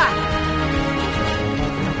 Ha!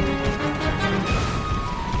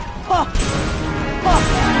 Oh! Oh!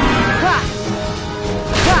 Ha!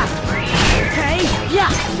 Ha! Hey!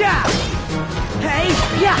 Yeah! Yeah! Hey!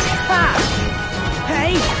 Yeah! Ha!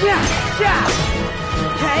 Hey! Yeah! Yeah!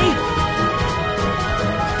 Hey!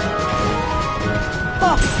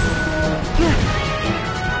 Oh! Yeah!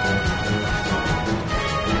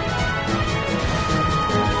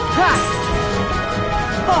 Ha!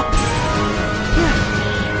 Oh! Yeah!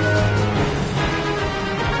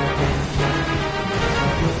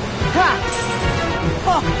 Ha!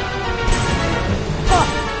 Oh! Oh!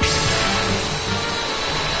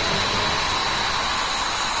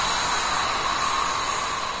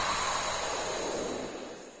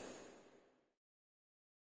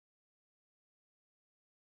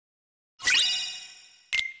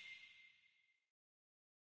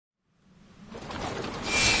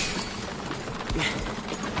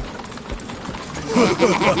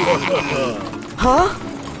 Huh?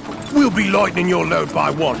 We'll be lightening your load by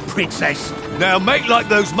one, Princess. Now make like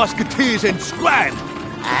those musketeers and scram!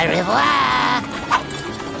 Au revoir!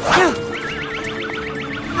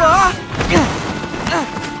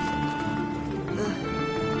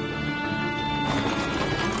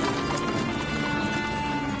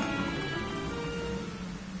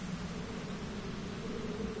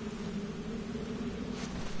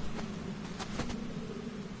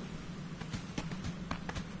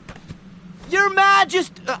 Your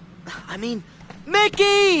Majesty!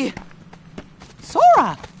 Mickey!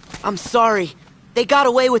 Sora! I'm sorry. They got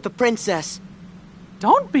away with the princess.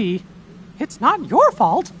 Don't be. It's not your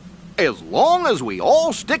fault. As long as we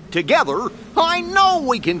all stick together, I know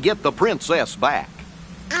we can get the princess back.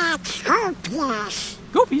 It's hopeless.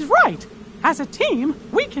 Goofy's right. As a team,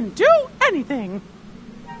 we can do anything.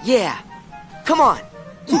 Yeah. Come on.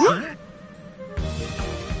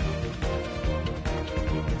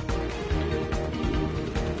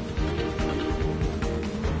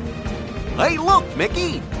 Hey, look,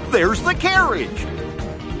 Mickey! There's the carriage!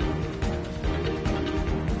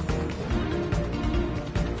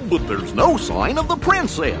 But there's no sign of the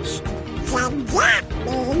princess. Then that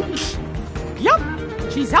means... Yup,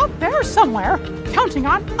 she's out there somewhere, counting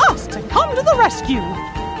on us to come to the rescue.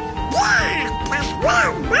 Yeah, 'cause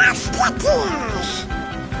we're musketeers.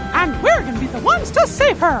 And we're gonna be the ones to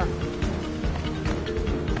save her.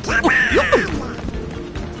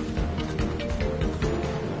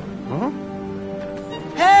 Come on.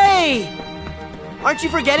 Hey! Aren't you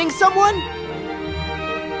forgetting someone?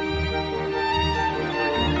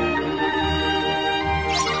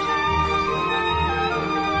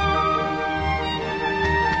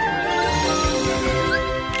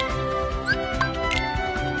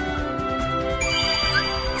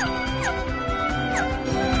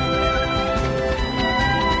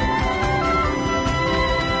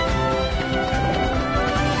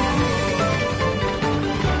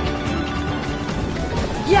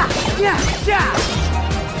 Yeah! Yeah! Yeah!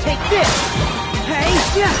 Take this! Hey!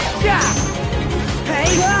 Yeah! Yeah! Hey!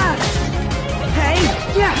 Hey!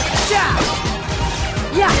 Yeah! Yeah!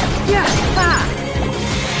 Yeah! Yeah! Ha!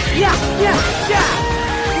 Yeah! Yeah! Yeah!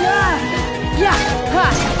 Yeah! Yeah! Ha!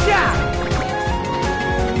 Yeah!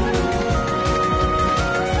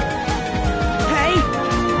 Hey!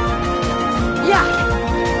 Yeah!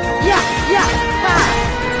 Yeah! Yeah! Ha!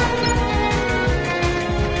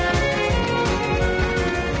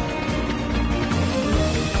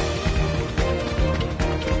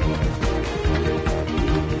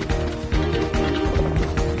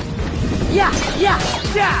 Yeah, yeah,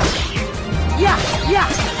 yeah, yeah, yeah,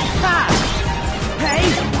 ha, hey,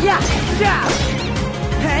 yeah, yeah,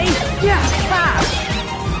 hey, yeah,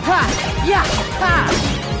 ha, yeah, ha,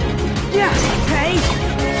 yeah, hey,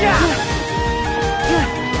 yeah,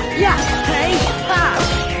 yeah, hey, ha,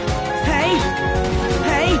 hey,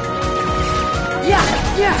 yeah,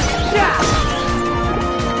 yeah, yeah.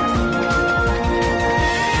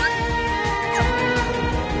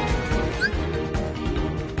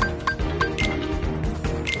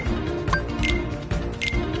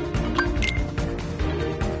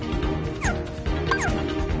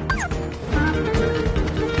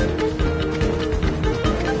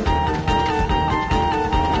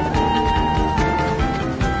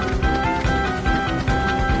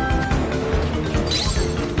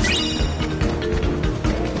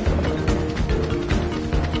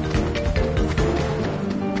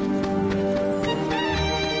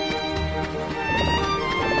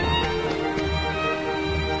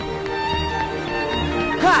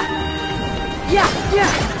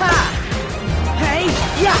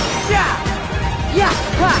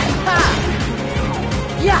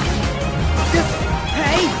 Yeah!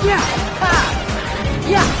 Hey! Yeah! Ha!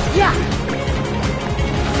 Yeah! Yeah!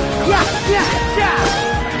 Yeah! Yeah! Yeah!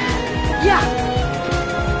 Yeah!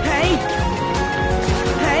 Hey!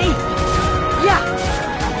 Hey! Yeah!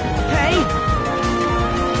 Hey!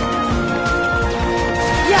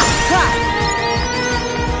 Yeah! Ha!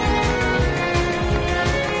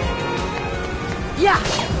 Yeah!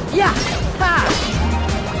 Yeah! Ha!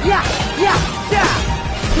 Yeah! Yeah! Yeah!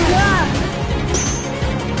 Yeah!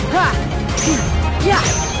 Ha! Yeah!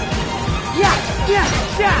 Yeah! Yeah!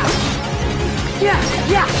 Yeah! Yeah!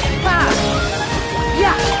 Yeah! Ha!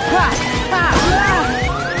 Yeah! Ha! Ha!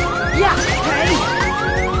 Yeah! Hey!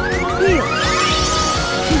 Heal!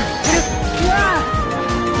 Yeah!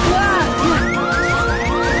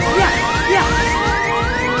 Yeah! Yeah!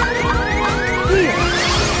 Heal!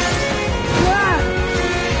 Yeah!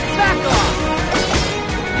 Back off!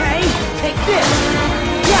 Hey! Take this!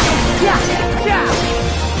 Yeah! Yeah! Yeah!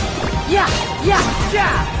 Yeah! Yeah!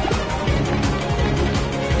 Yeah!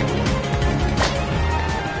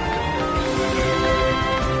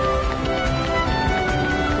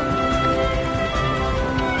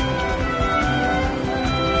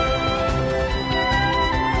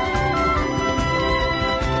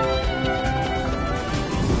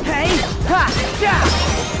 Hey! Ha! Yeah!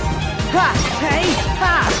 Ha! Hey!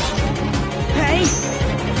 Ha! Hey!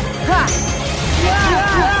 Ha! Yeah!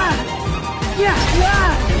 Yeah! Yeah!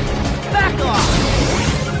 Back off!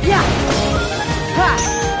 Yeah! Ha!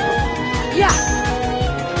 Yeah!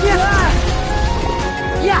 Yeah!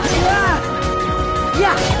 Yeah!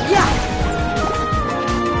 Yeah! Yeah!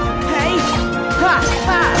 Hey! Ha!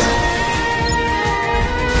 Ha!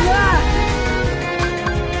 Yeah!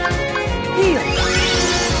 Heal!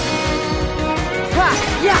 Ha!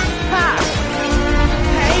 Yeah! Ha!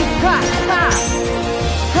 Hey! Ha! Ha!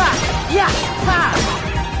 Ha! Yeah! Ha!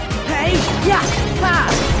 Hey! Yeah! Ha!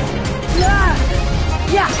 Yeah!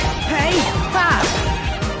 Yeah! Hey! Ha!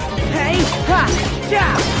 Hey! Ha!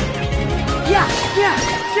 Yeah! Yeah! Yeah!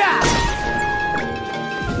 Yeah!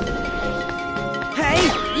 Hey!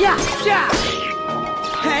 Yeah! Yeah!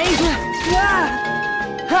 Hey! Yeah!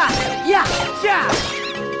 Ha! Yeah! Yeah!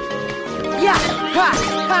 Yeah! Ha!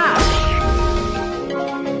 Ha!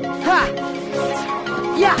 Ha!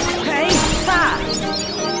 Yeah! Hey! Ha!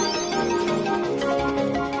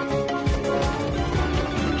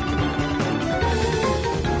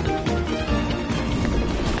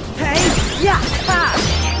 Hey! Yeah! Ha!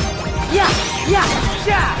 Yeah! Yeah!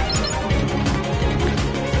 Yeah!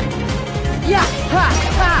 Yeah! Ha!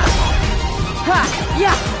 Ha! Ha!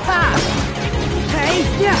 Yeah! Ha! Hey!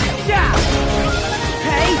 Yeah! Yeah!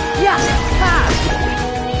 Hey! Yeah! Ha!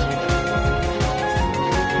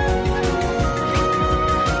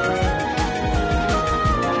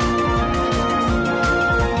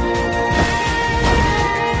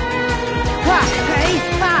 Ha! Hey!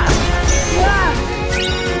 Ha! Yeah!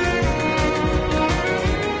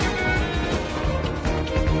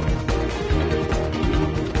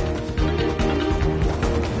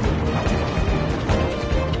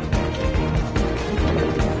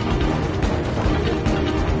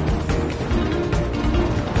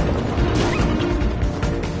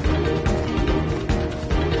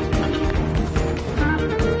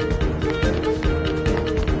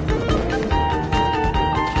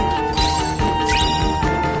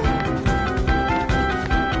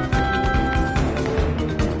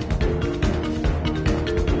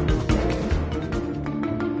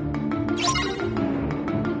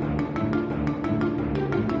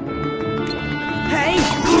 Hey!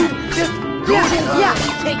 Yeah!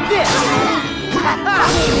 Take this!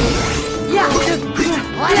 Yeah!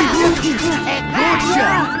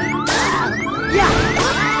 Yeah!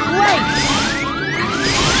 Wait!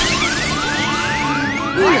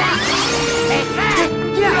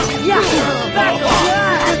 Yeah! Yeah! Back off!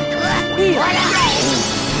 Heal!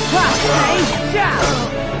 Ha! Hey! Yeah!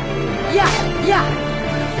 Yeah! Yeah!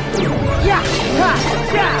 Yeah! Ha!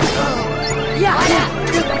 Yeah! Yeah!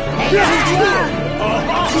 Yeah!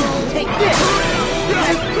 Take this!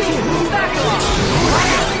 Back off!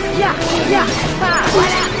 Yeah! Yeah! Ha!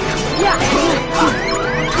 Yeah!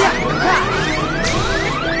 Yeah! Ha!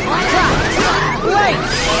 Wait!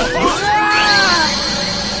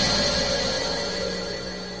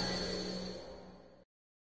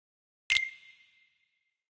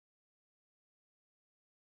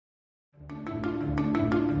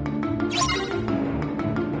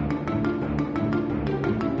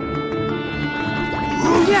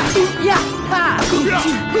 Yeah! Yeah! Ha!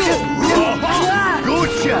 Good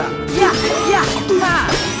job! Yeah! Yeah! Ha!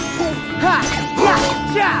 Ha! Yeah!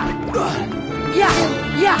 Yeah! Yeah!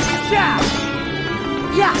 Yeah! Yeah!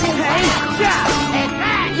 Yeah! Hey!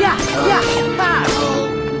 Yeah!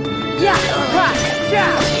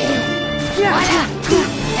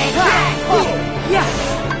 Yeah!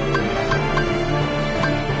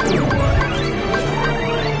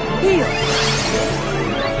 Heal!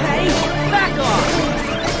 Hey! Back off!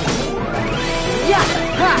 Yeah!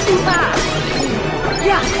 Ha! Ha!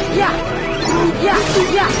 Yeah! Yeah! Yeah!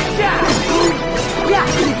 Yeah! Yeah! Yeah!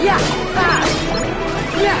 Yeah! Ha!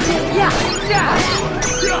 Yeah! Yeah! Yeah!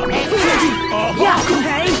 Yeah!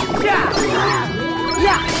 Hey! Yeah!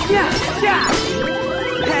 Yeah! Yeah! Yeah!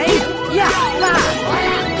 Hey! Yeah! Ha!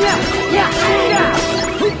 Yeah! Yeah! Yeah!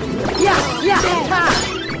 Yeah! Yeah! Ha!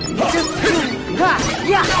 Ha!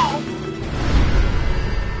 Yeah!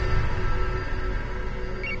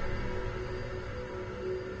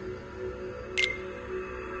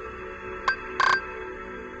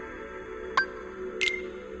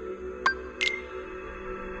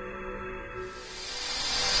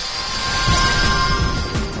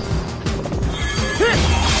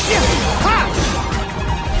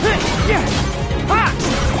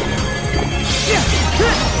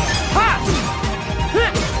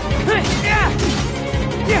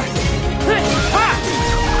 Yeah!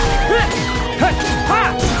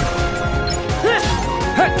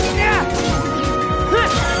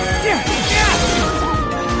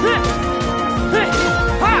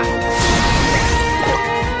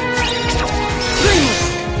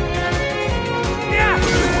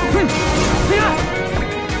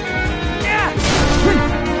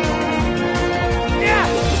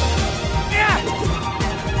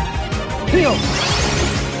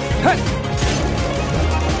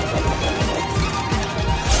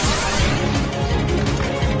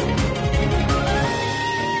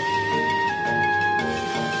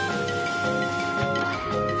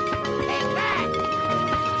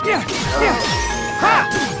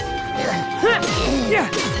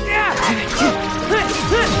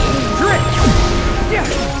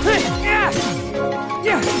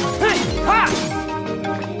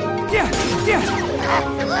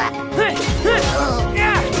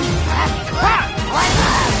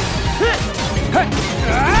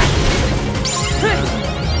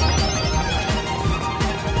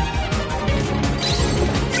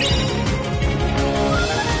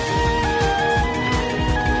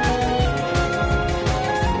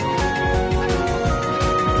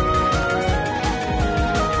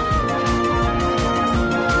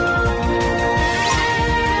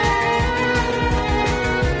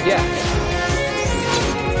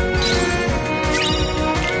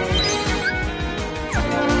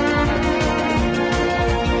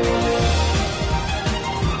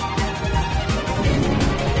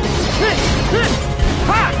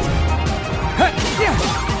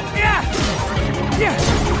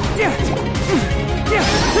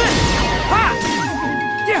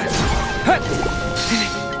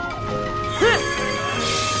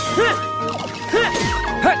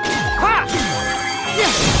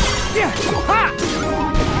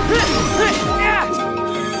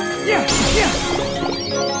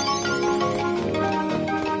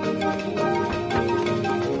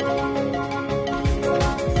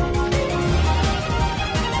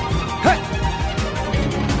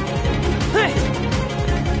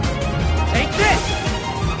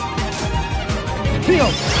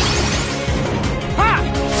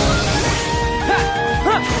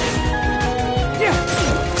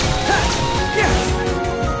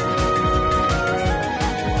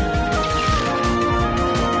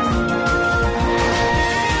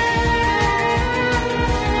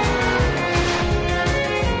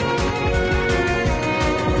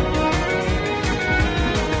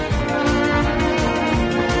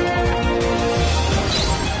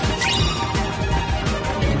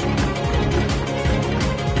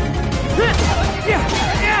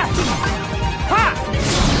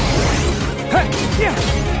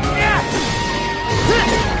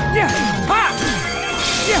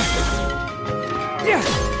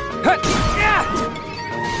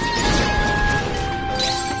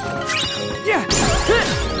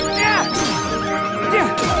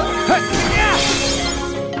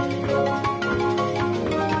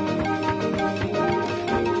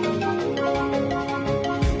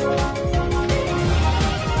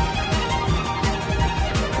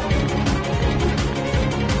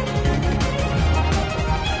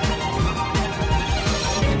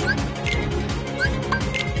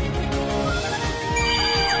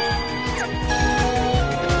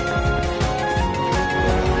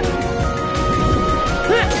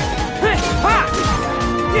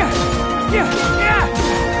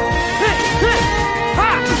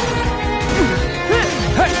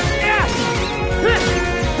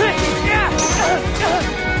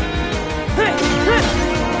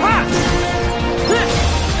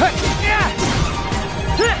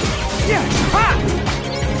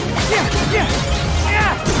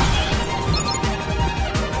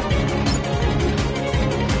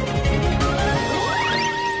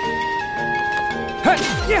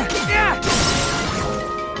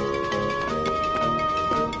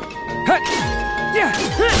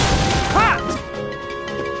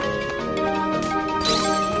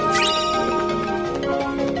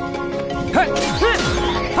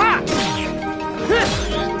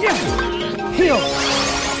 Heal!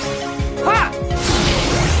 Ha!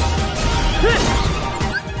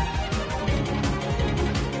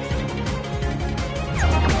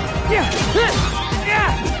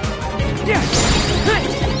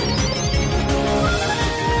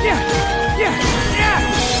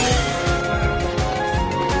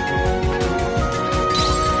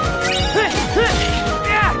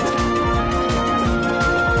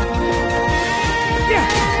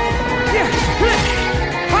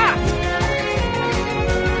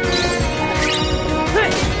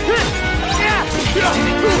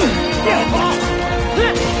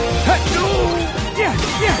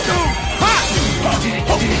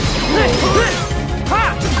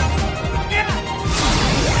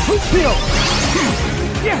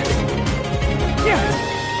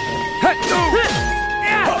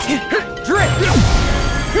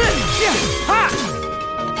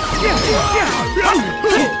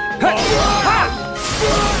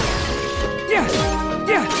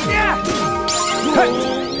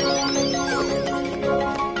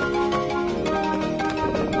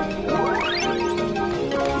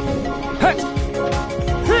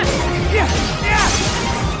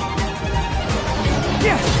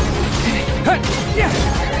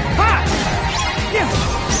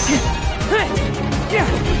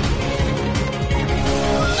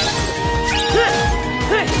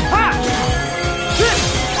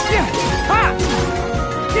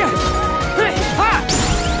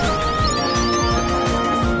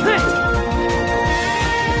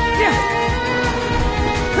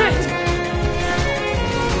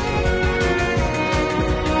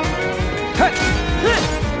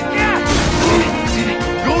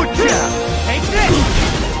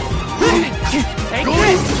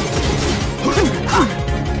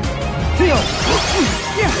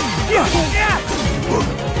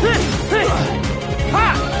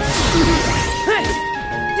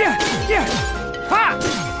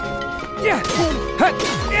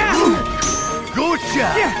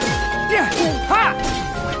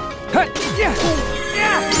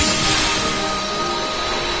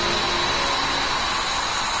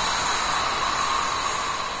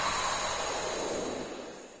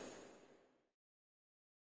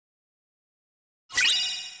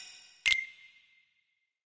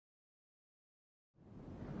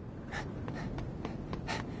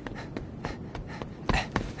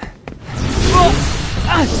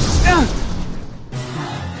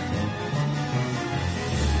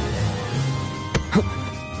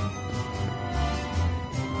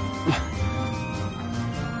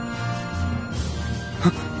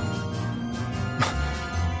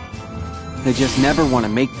 They just never want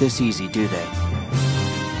to make this easy, do they?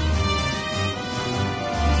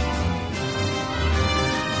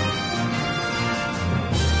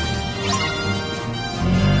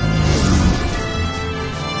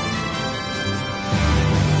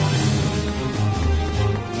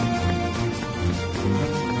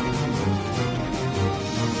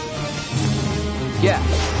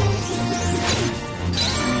 Yeah.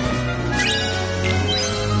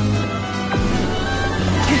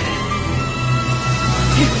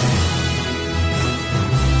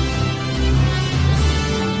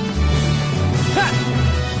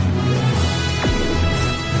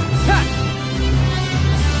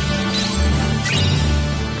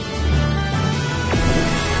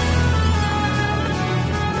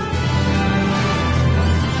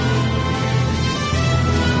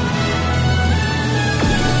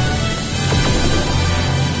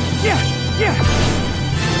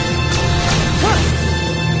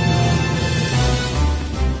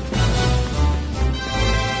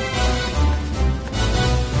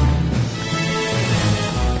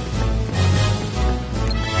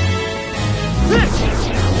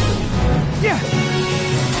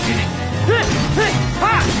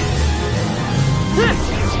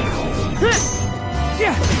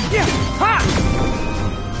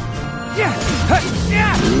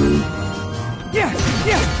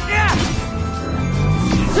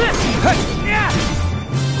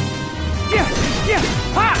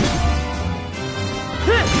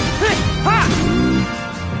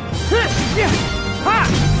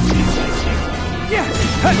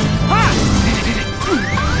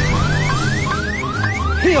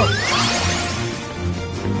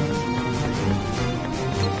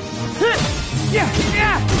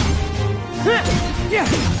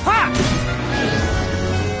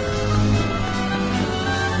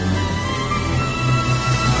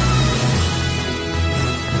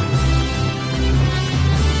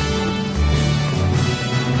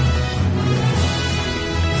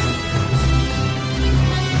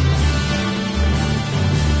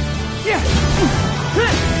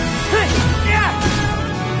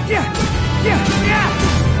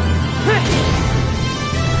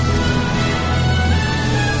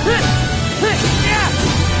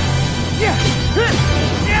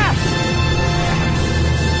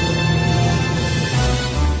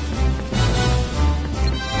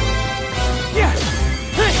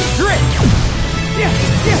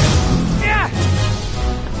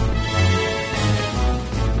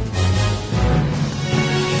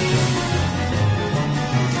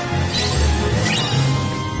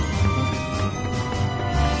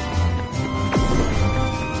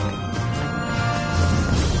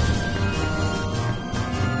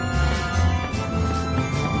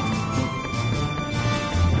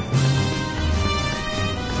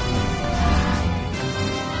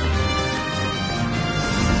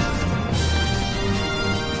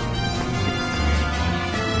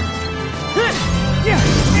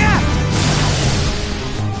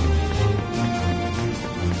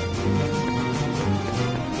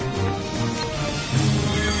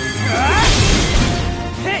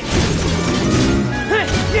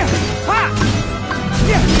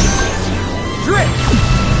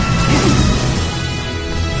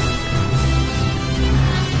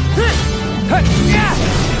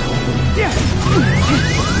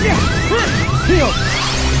 Heal!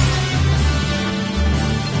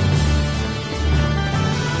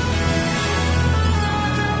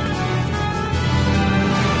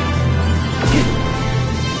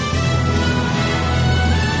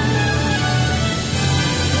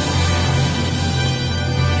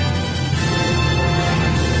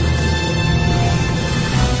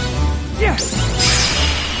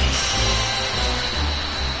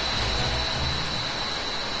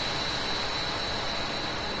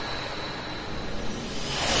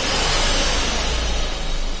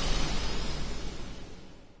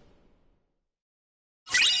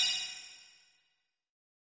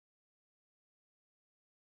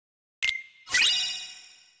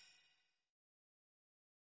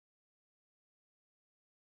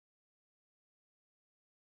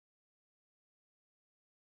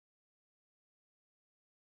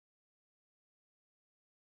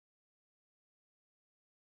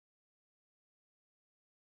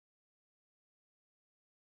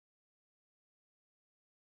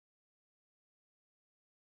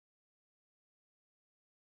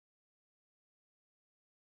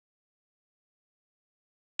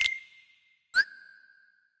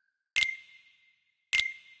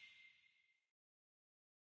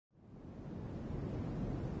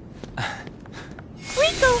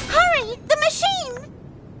 Riku, hurry! The machine!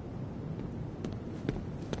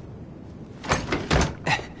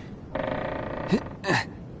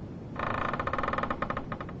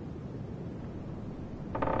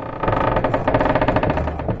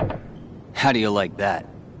 How do you like that?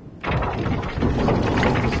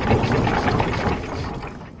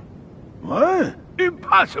 What?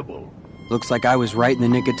 Impossible. Looks like I was right in the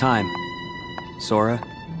nick of time. Sora?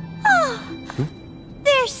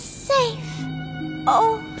 They're safe.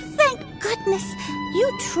 Oh, thank goodness.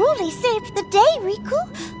 You truly saved the day, Riku.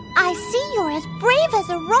 I see you're as brave as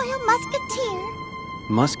a royal musketeer.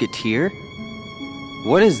 Musketeer?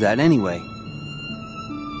 What is that anyway?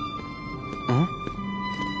 Huh?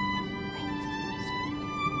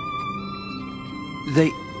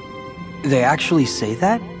 They actually say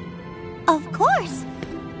that? Of course.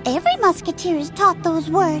 Every musketeer is taught those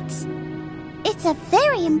words. It's a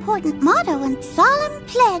very important motto and solemn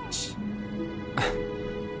pledge.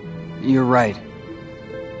 You're right.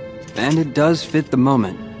 And it does fit the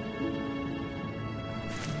moment.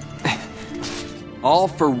 All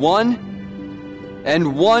for one,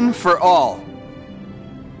 and one for all.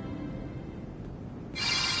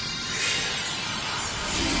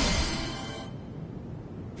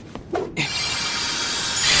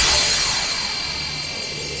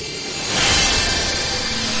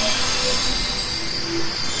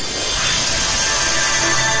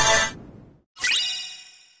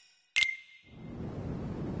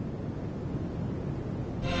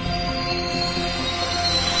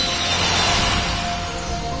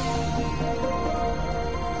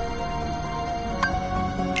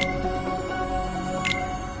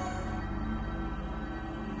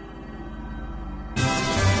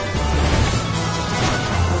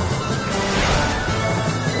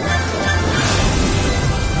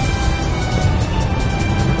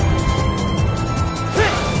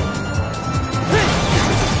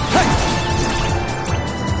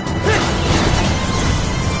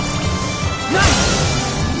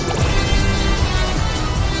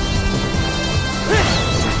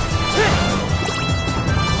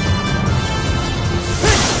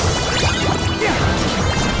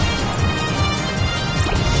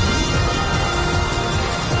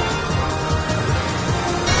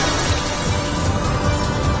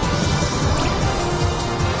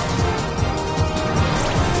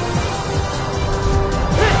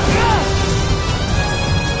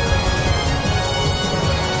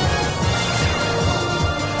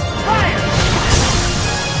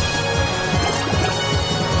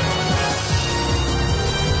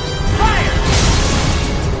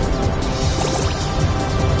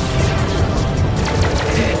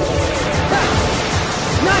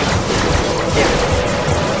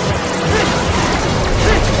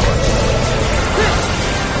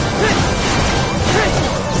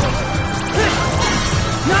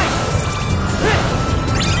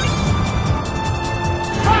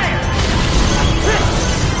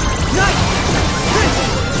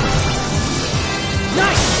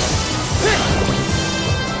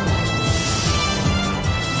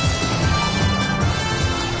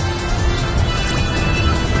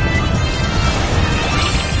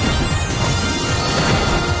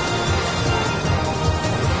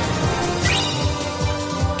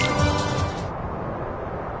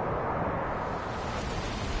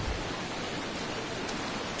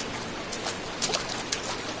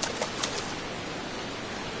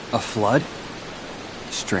 A flood?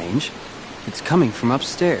 Strange. It's coming from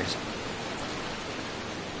upstairs.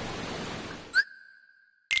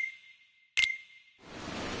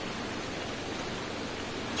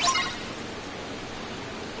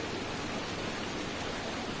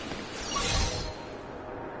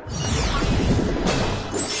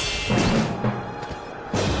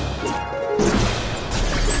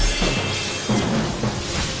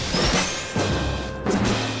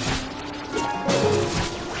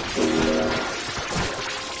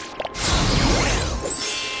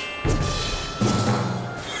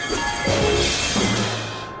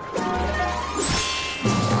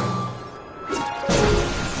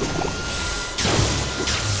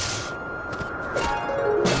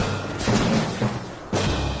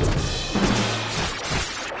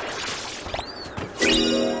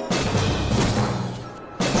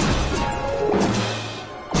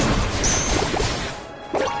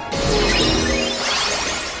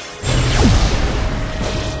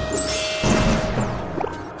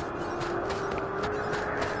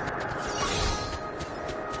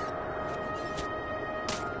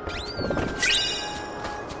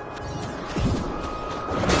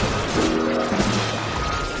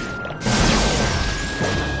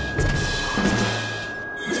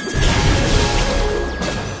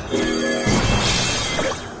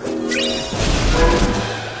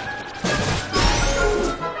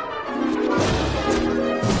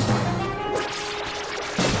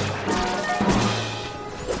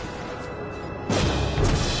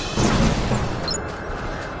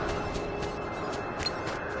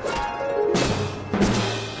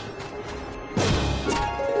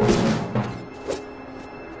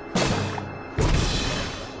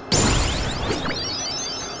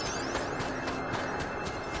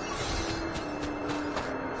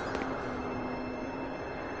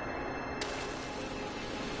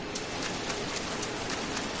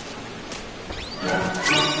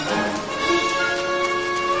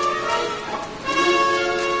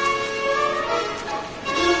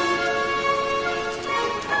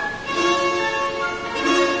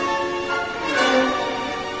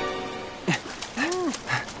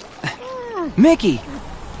 Mickey!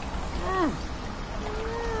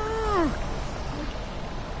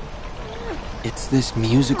 It's this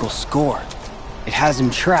musical score. It has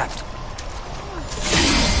him trapped.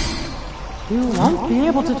 You won't be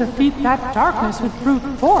able to defeat that darkness with brute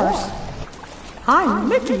force. I'm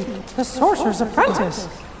Mickey, the Sorcerer's Apprentice.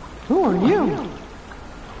 Who are you?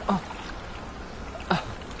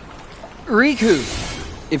 Riku!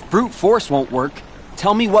 If brute force won't work,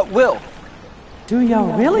 tell me what will. Do you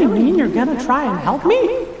really mean you're gonna try and help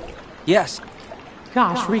me? Yes.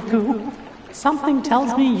 Gosh, Riku. Something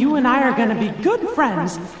tells me you and I are gonna be good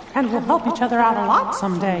friends, and we'll help each other out a lot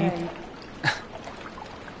someday.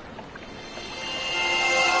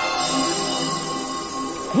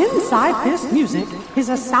 Inside this music is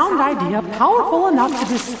a sound idea powerful enough to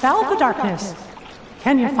dispel the darkness.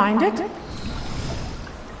 Can you find it?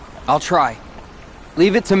 I'll try.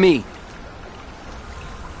 Leave it to me.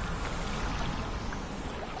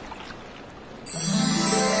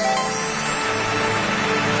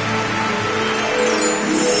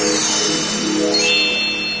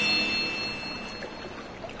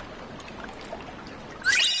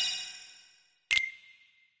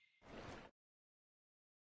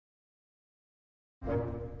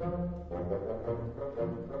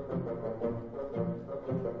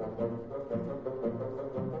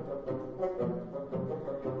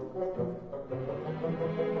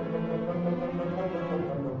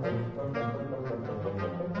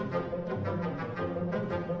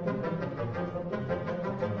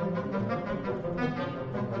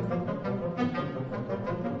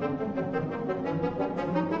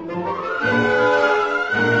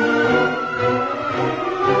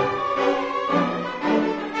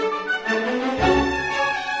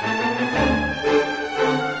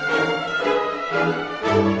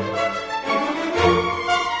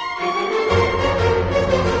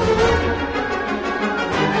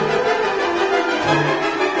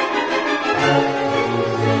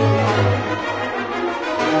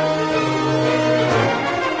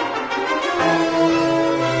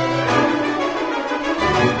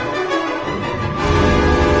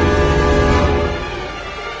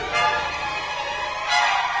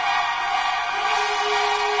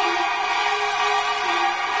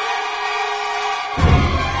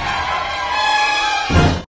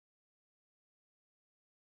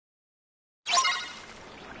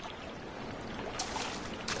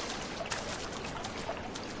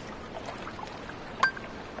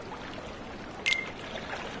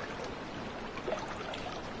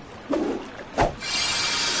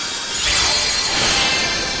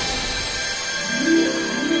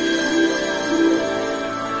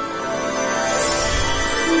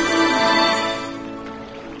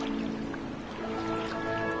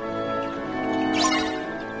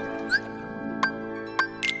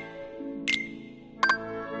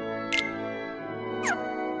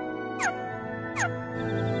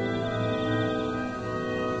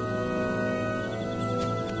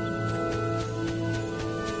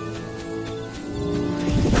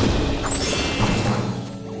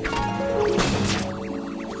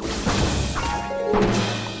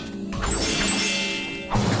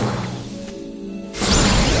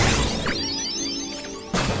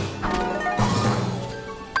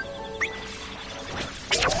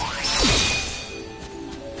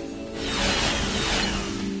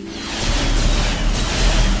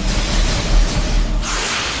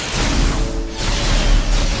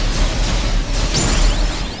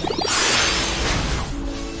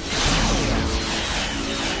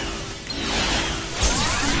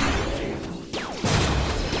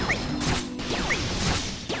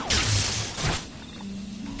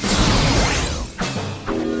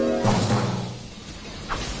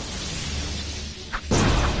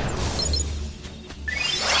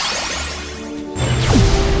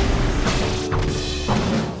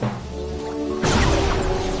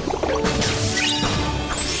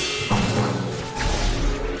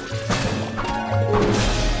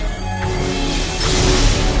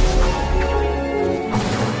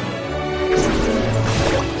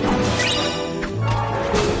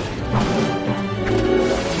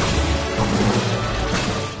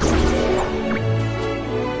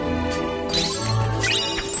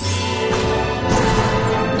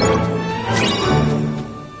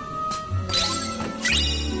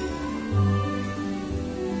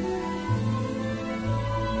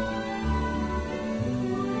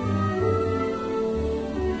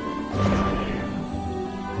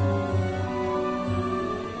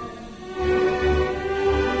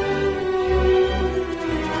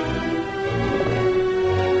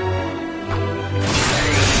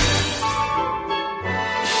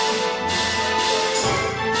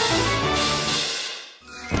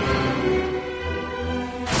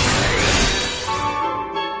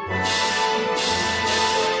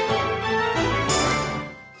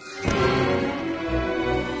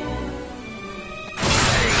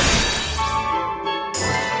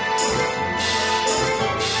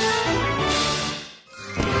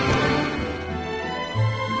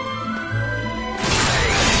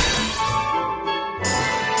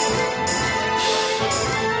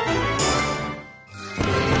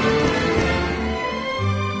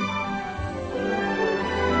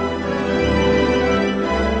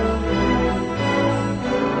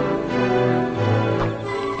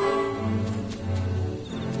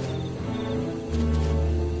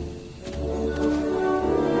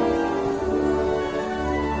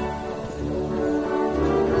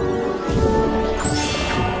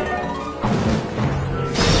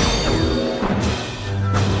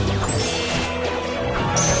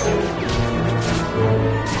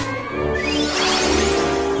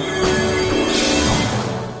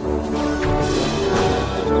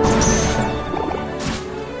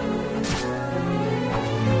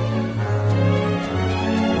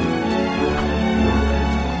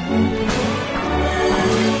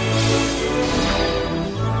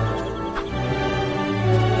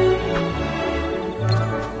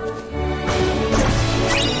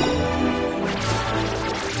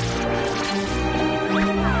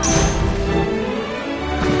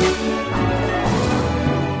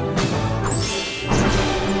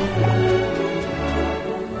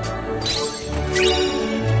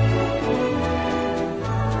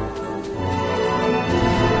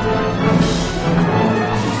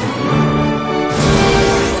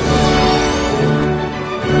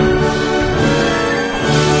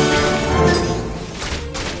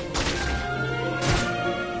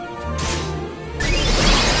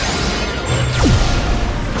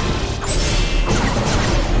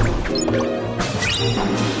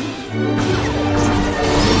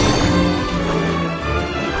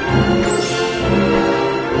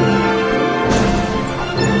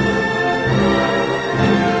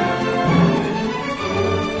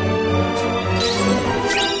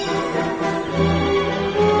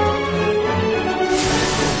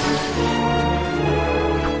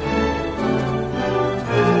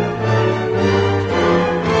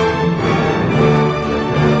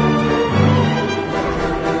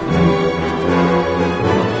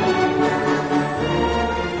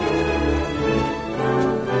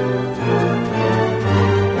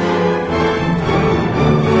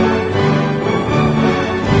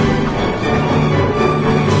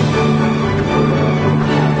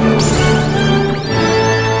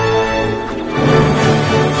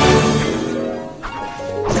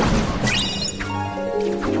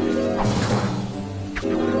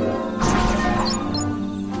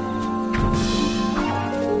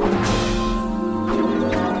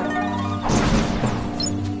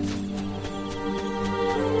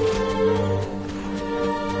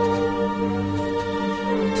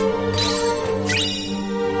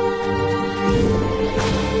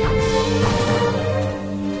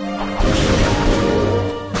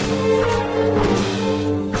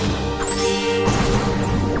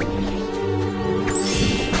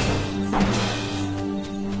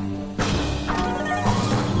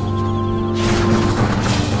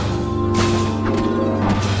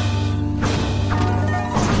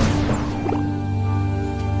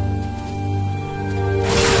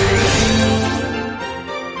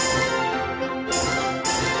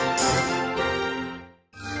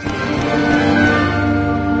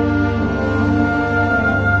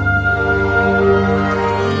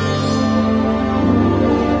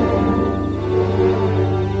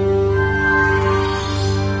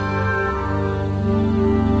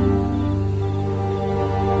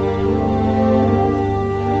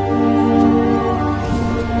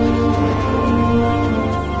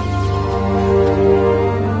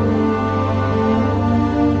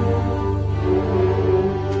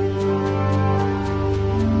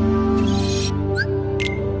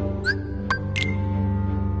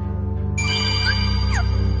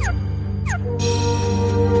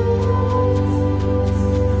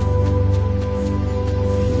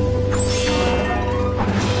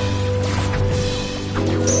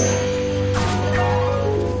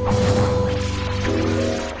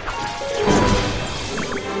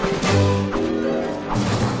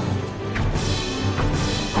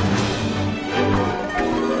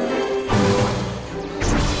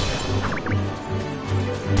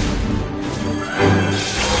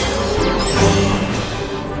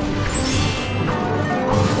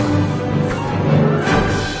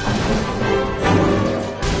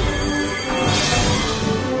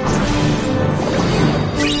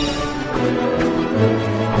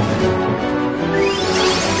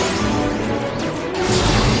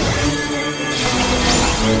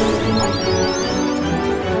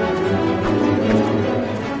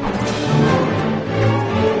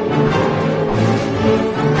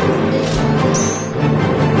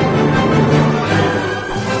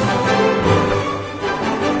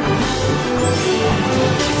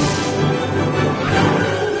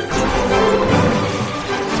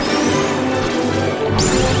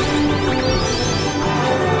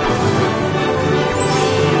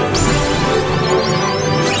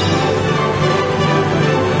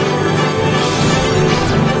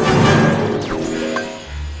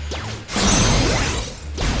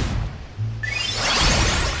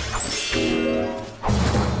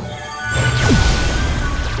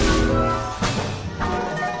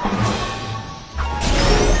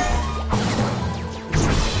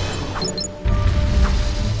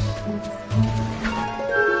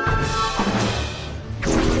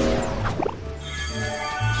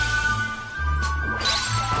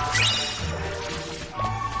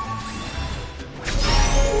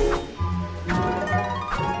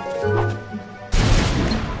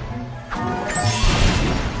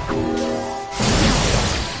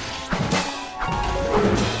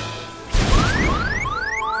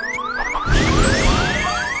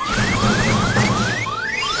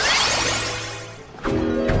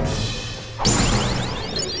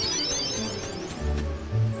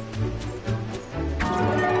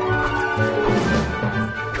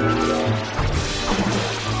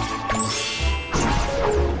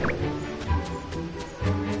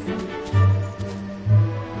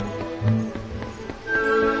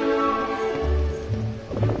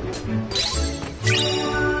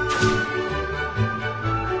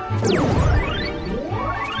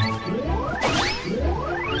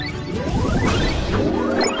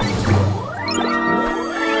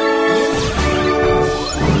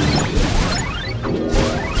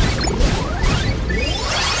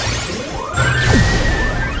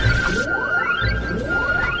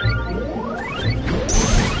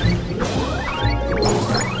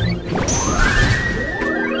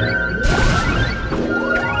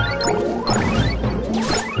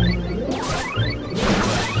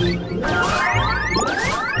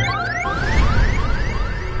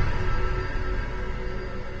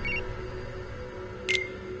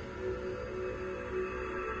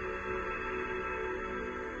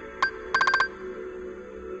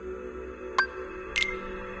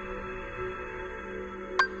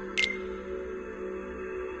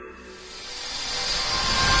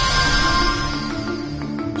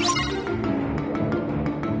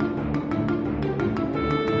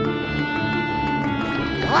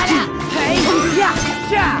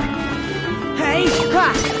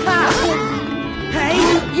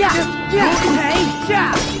 Yeah! Hey!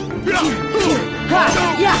 Yeah! Ha!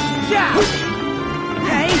 Yeah! Yeah!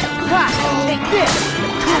 Hey! Ha! Take this!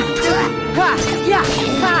 Ha! Yeah!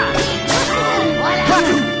 Ha! Ha!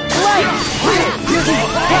 Wait!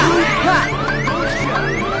 Ha! Ha!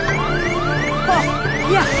 Oh!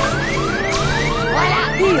 Yeah!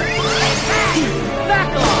 Here!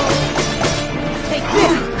 Back off! Take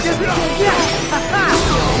this! Yeah! Ha! Ha!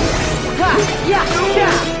 Ha! Yeah!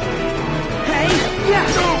 Yeah! Hey! Yeah!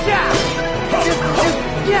 Yeah!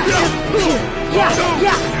 Yeah! Yeah! Yeah!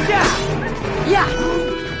 Yeah! Yeah!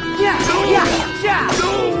 Yeah! Yeah!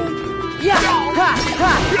 Yeah! Ha!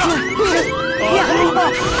 Ha! Yeah!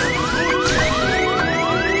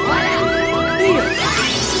 Here!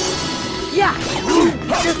 Yeah!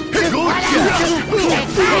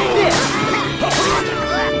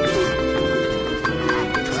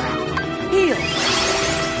 Here!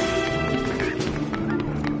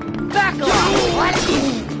 Back off!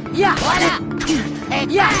 Yeah!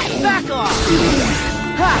 Yeah! Back off!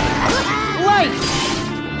 Ha! Wait!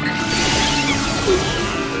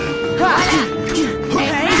 Ha!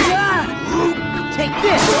 Hey! Take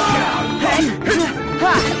this! Hey!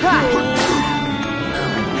 Ha! Ha!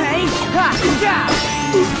 Hey! Ha! Yeah!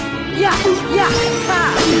 Yeah! Yeah! Ha!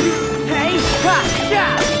 Hey! Ha!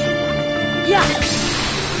 Yeah! Yeah!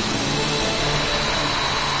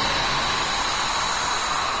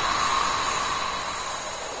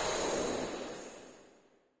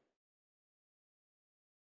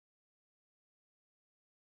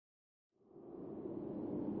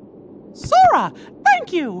 Sora,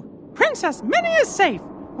 thank you! Princess Minnie is safe.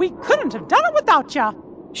 We couldn't have done it without ya.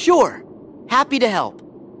 Sure. Happy to help.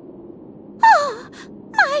 Ah,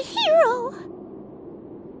 my hero!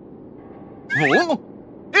 Huh?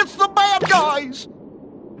 It's the bad guys!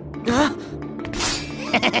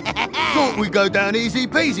 Thought we'd go down easy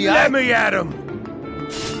peasy, eh? Let me at him!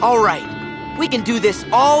 All right. We can do this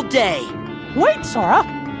all day. Wait, Sora.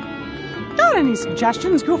 Got any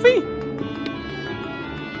suggestions, Goofy?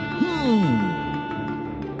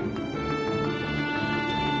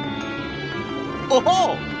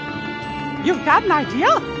 Oh! You've got an idea?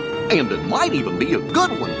 And it might even be a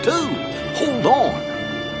good one, too. Hold on.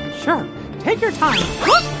 Sure. Take your time.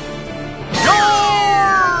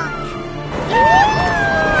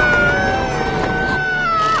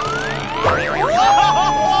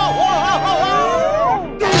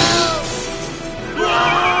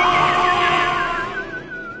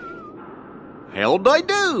 How'd I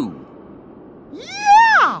do?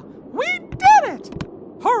 Yeah! We did it!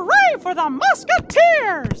 Hooray for the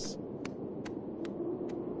Musketeers!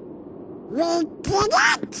 We did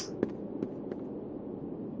it!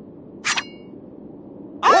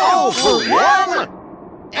 All for one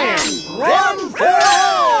and one for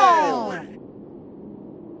all!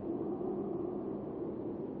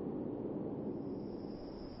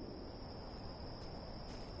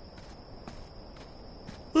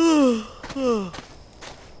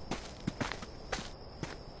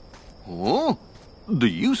 Huh? Do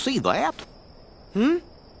you see that?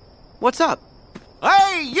 What's up?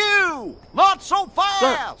 Hey, you! Not so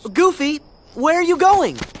fast! Goofy, where are you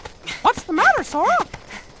going? What's the matter, Sora?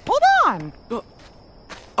 Hold on.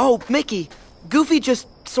 Oh, Mickey, Goofy just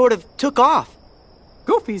sort of took off.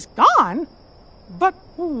 Goofy's gone? But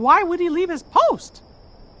why would he leave his post?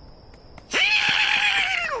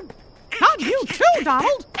 Not you too,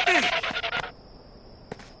 Donald!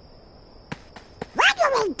 What do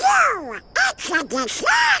we do? It's a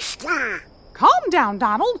disaster! Calm down,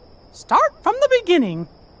 Donald. Start from the beginning.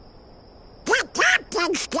 The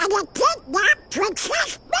captain's gonna kidnap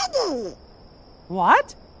Princess Minnie!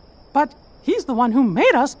 What? But he's the one who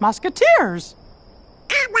made us Musketeers.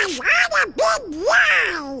 It was all a big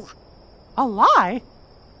lie! A lie?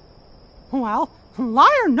 Well,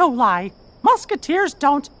 lie or no lie, Musketeers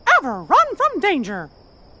don't ever run from danger.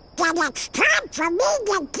 Then it's time for me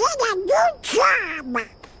to get a new job!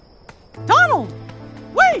 Donald,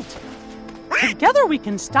 wait! Together we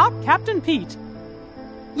can stop Captain Pete.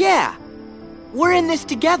 Yeah, we're in this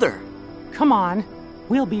together. Come on,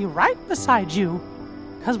 we'll be right beside you,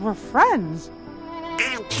 'cause we're friends.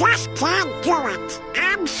 I just can't do it.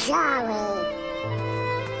 I'm sorry.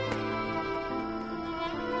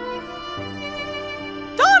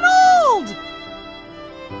 Donald!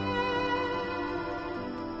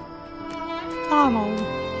 Donald.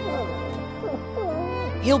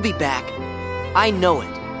 He'll be back. I know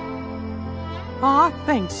it. Aw,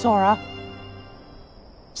 thanks, Sora.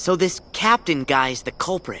 So this captain guy's the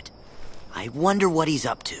culprit. I wonder what he's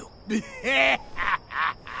up to.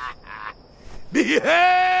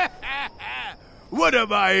 What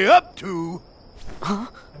am I up to? Huh?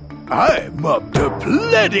 I'm up to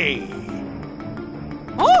plenty.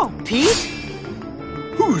 Oh! Pete?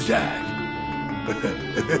 Who's that?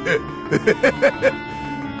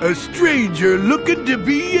 A stranger looking to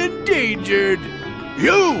be endangered.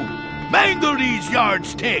 You! Mangle these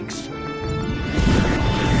yardsticks!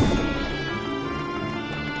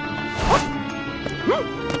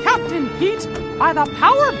 Captain Pete, by the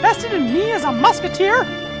power vested in me as a musketeer,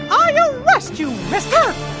 I arrest you,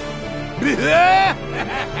 mister!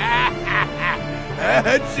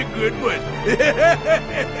 That's a good one.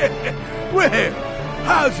 Well,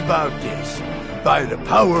 how's about this? By the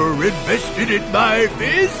power invested in my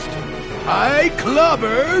fist, I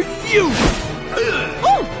clobber you!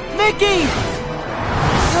 Oh, Mickey!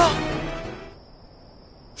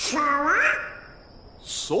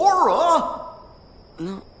 Sora?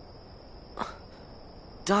 No.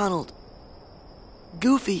 Donald.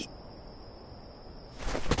 Goofy.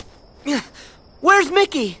 Where's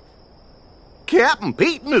Mickey? Captain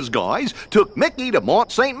Pete and his guys took Mickey to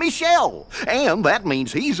Mont Saint Michel, and that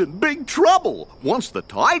means he's in big trouble. Once the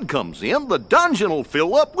tide comes in, the dungeon will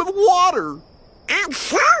fill up with water. And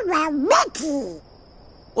so will Mickey.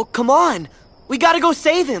 Well, come on. We gotta go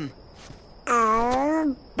save him.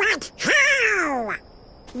 Oh, but how?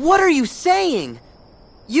 What are you saying?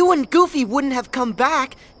 You and Goofy wouldn't have come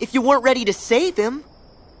back if you weren't ready to save him.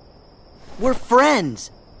 We're friends.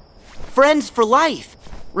 Friends for life.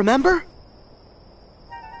 Remember?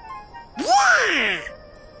 Yeah!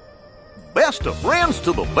 Best of friends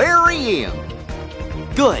to the very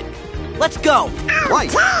end. Good. Let's go. Right.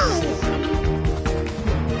 Okay.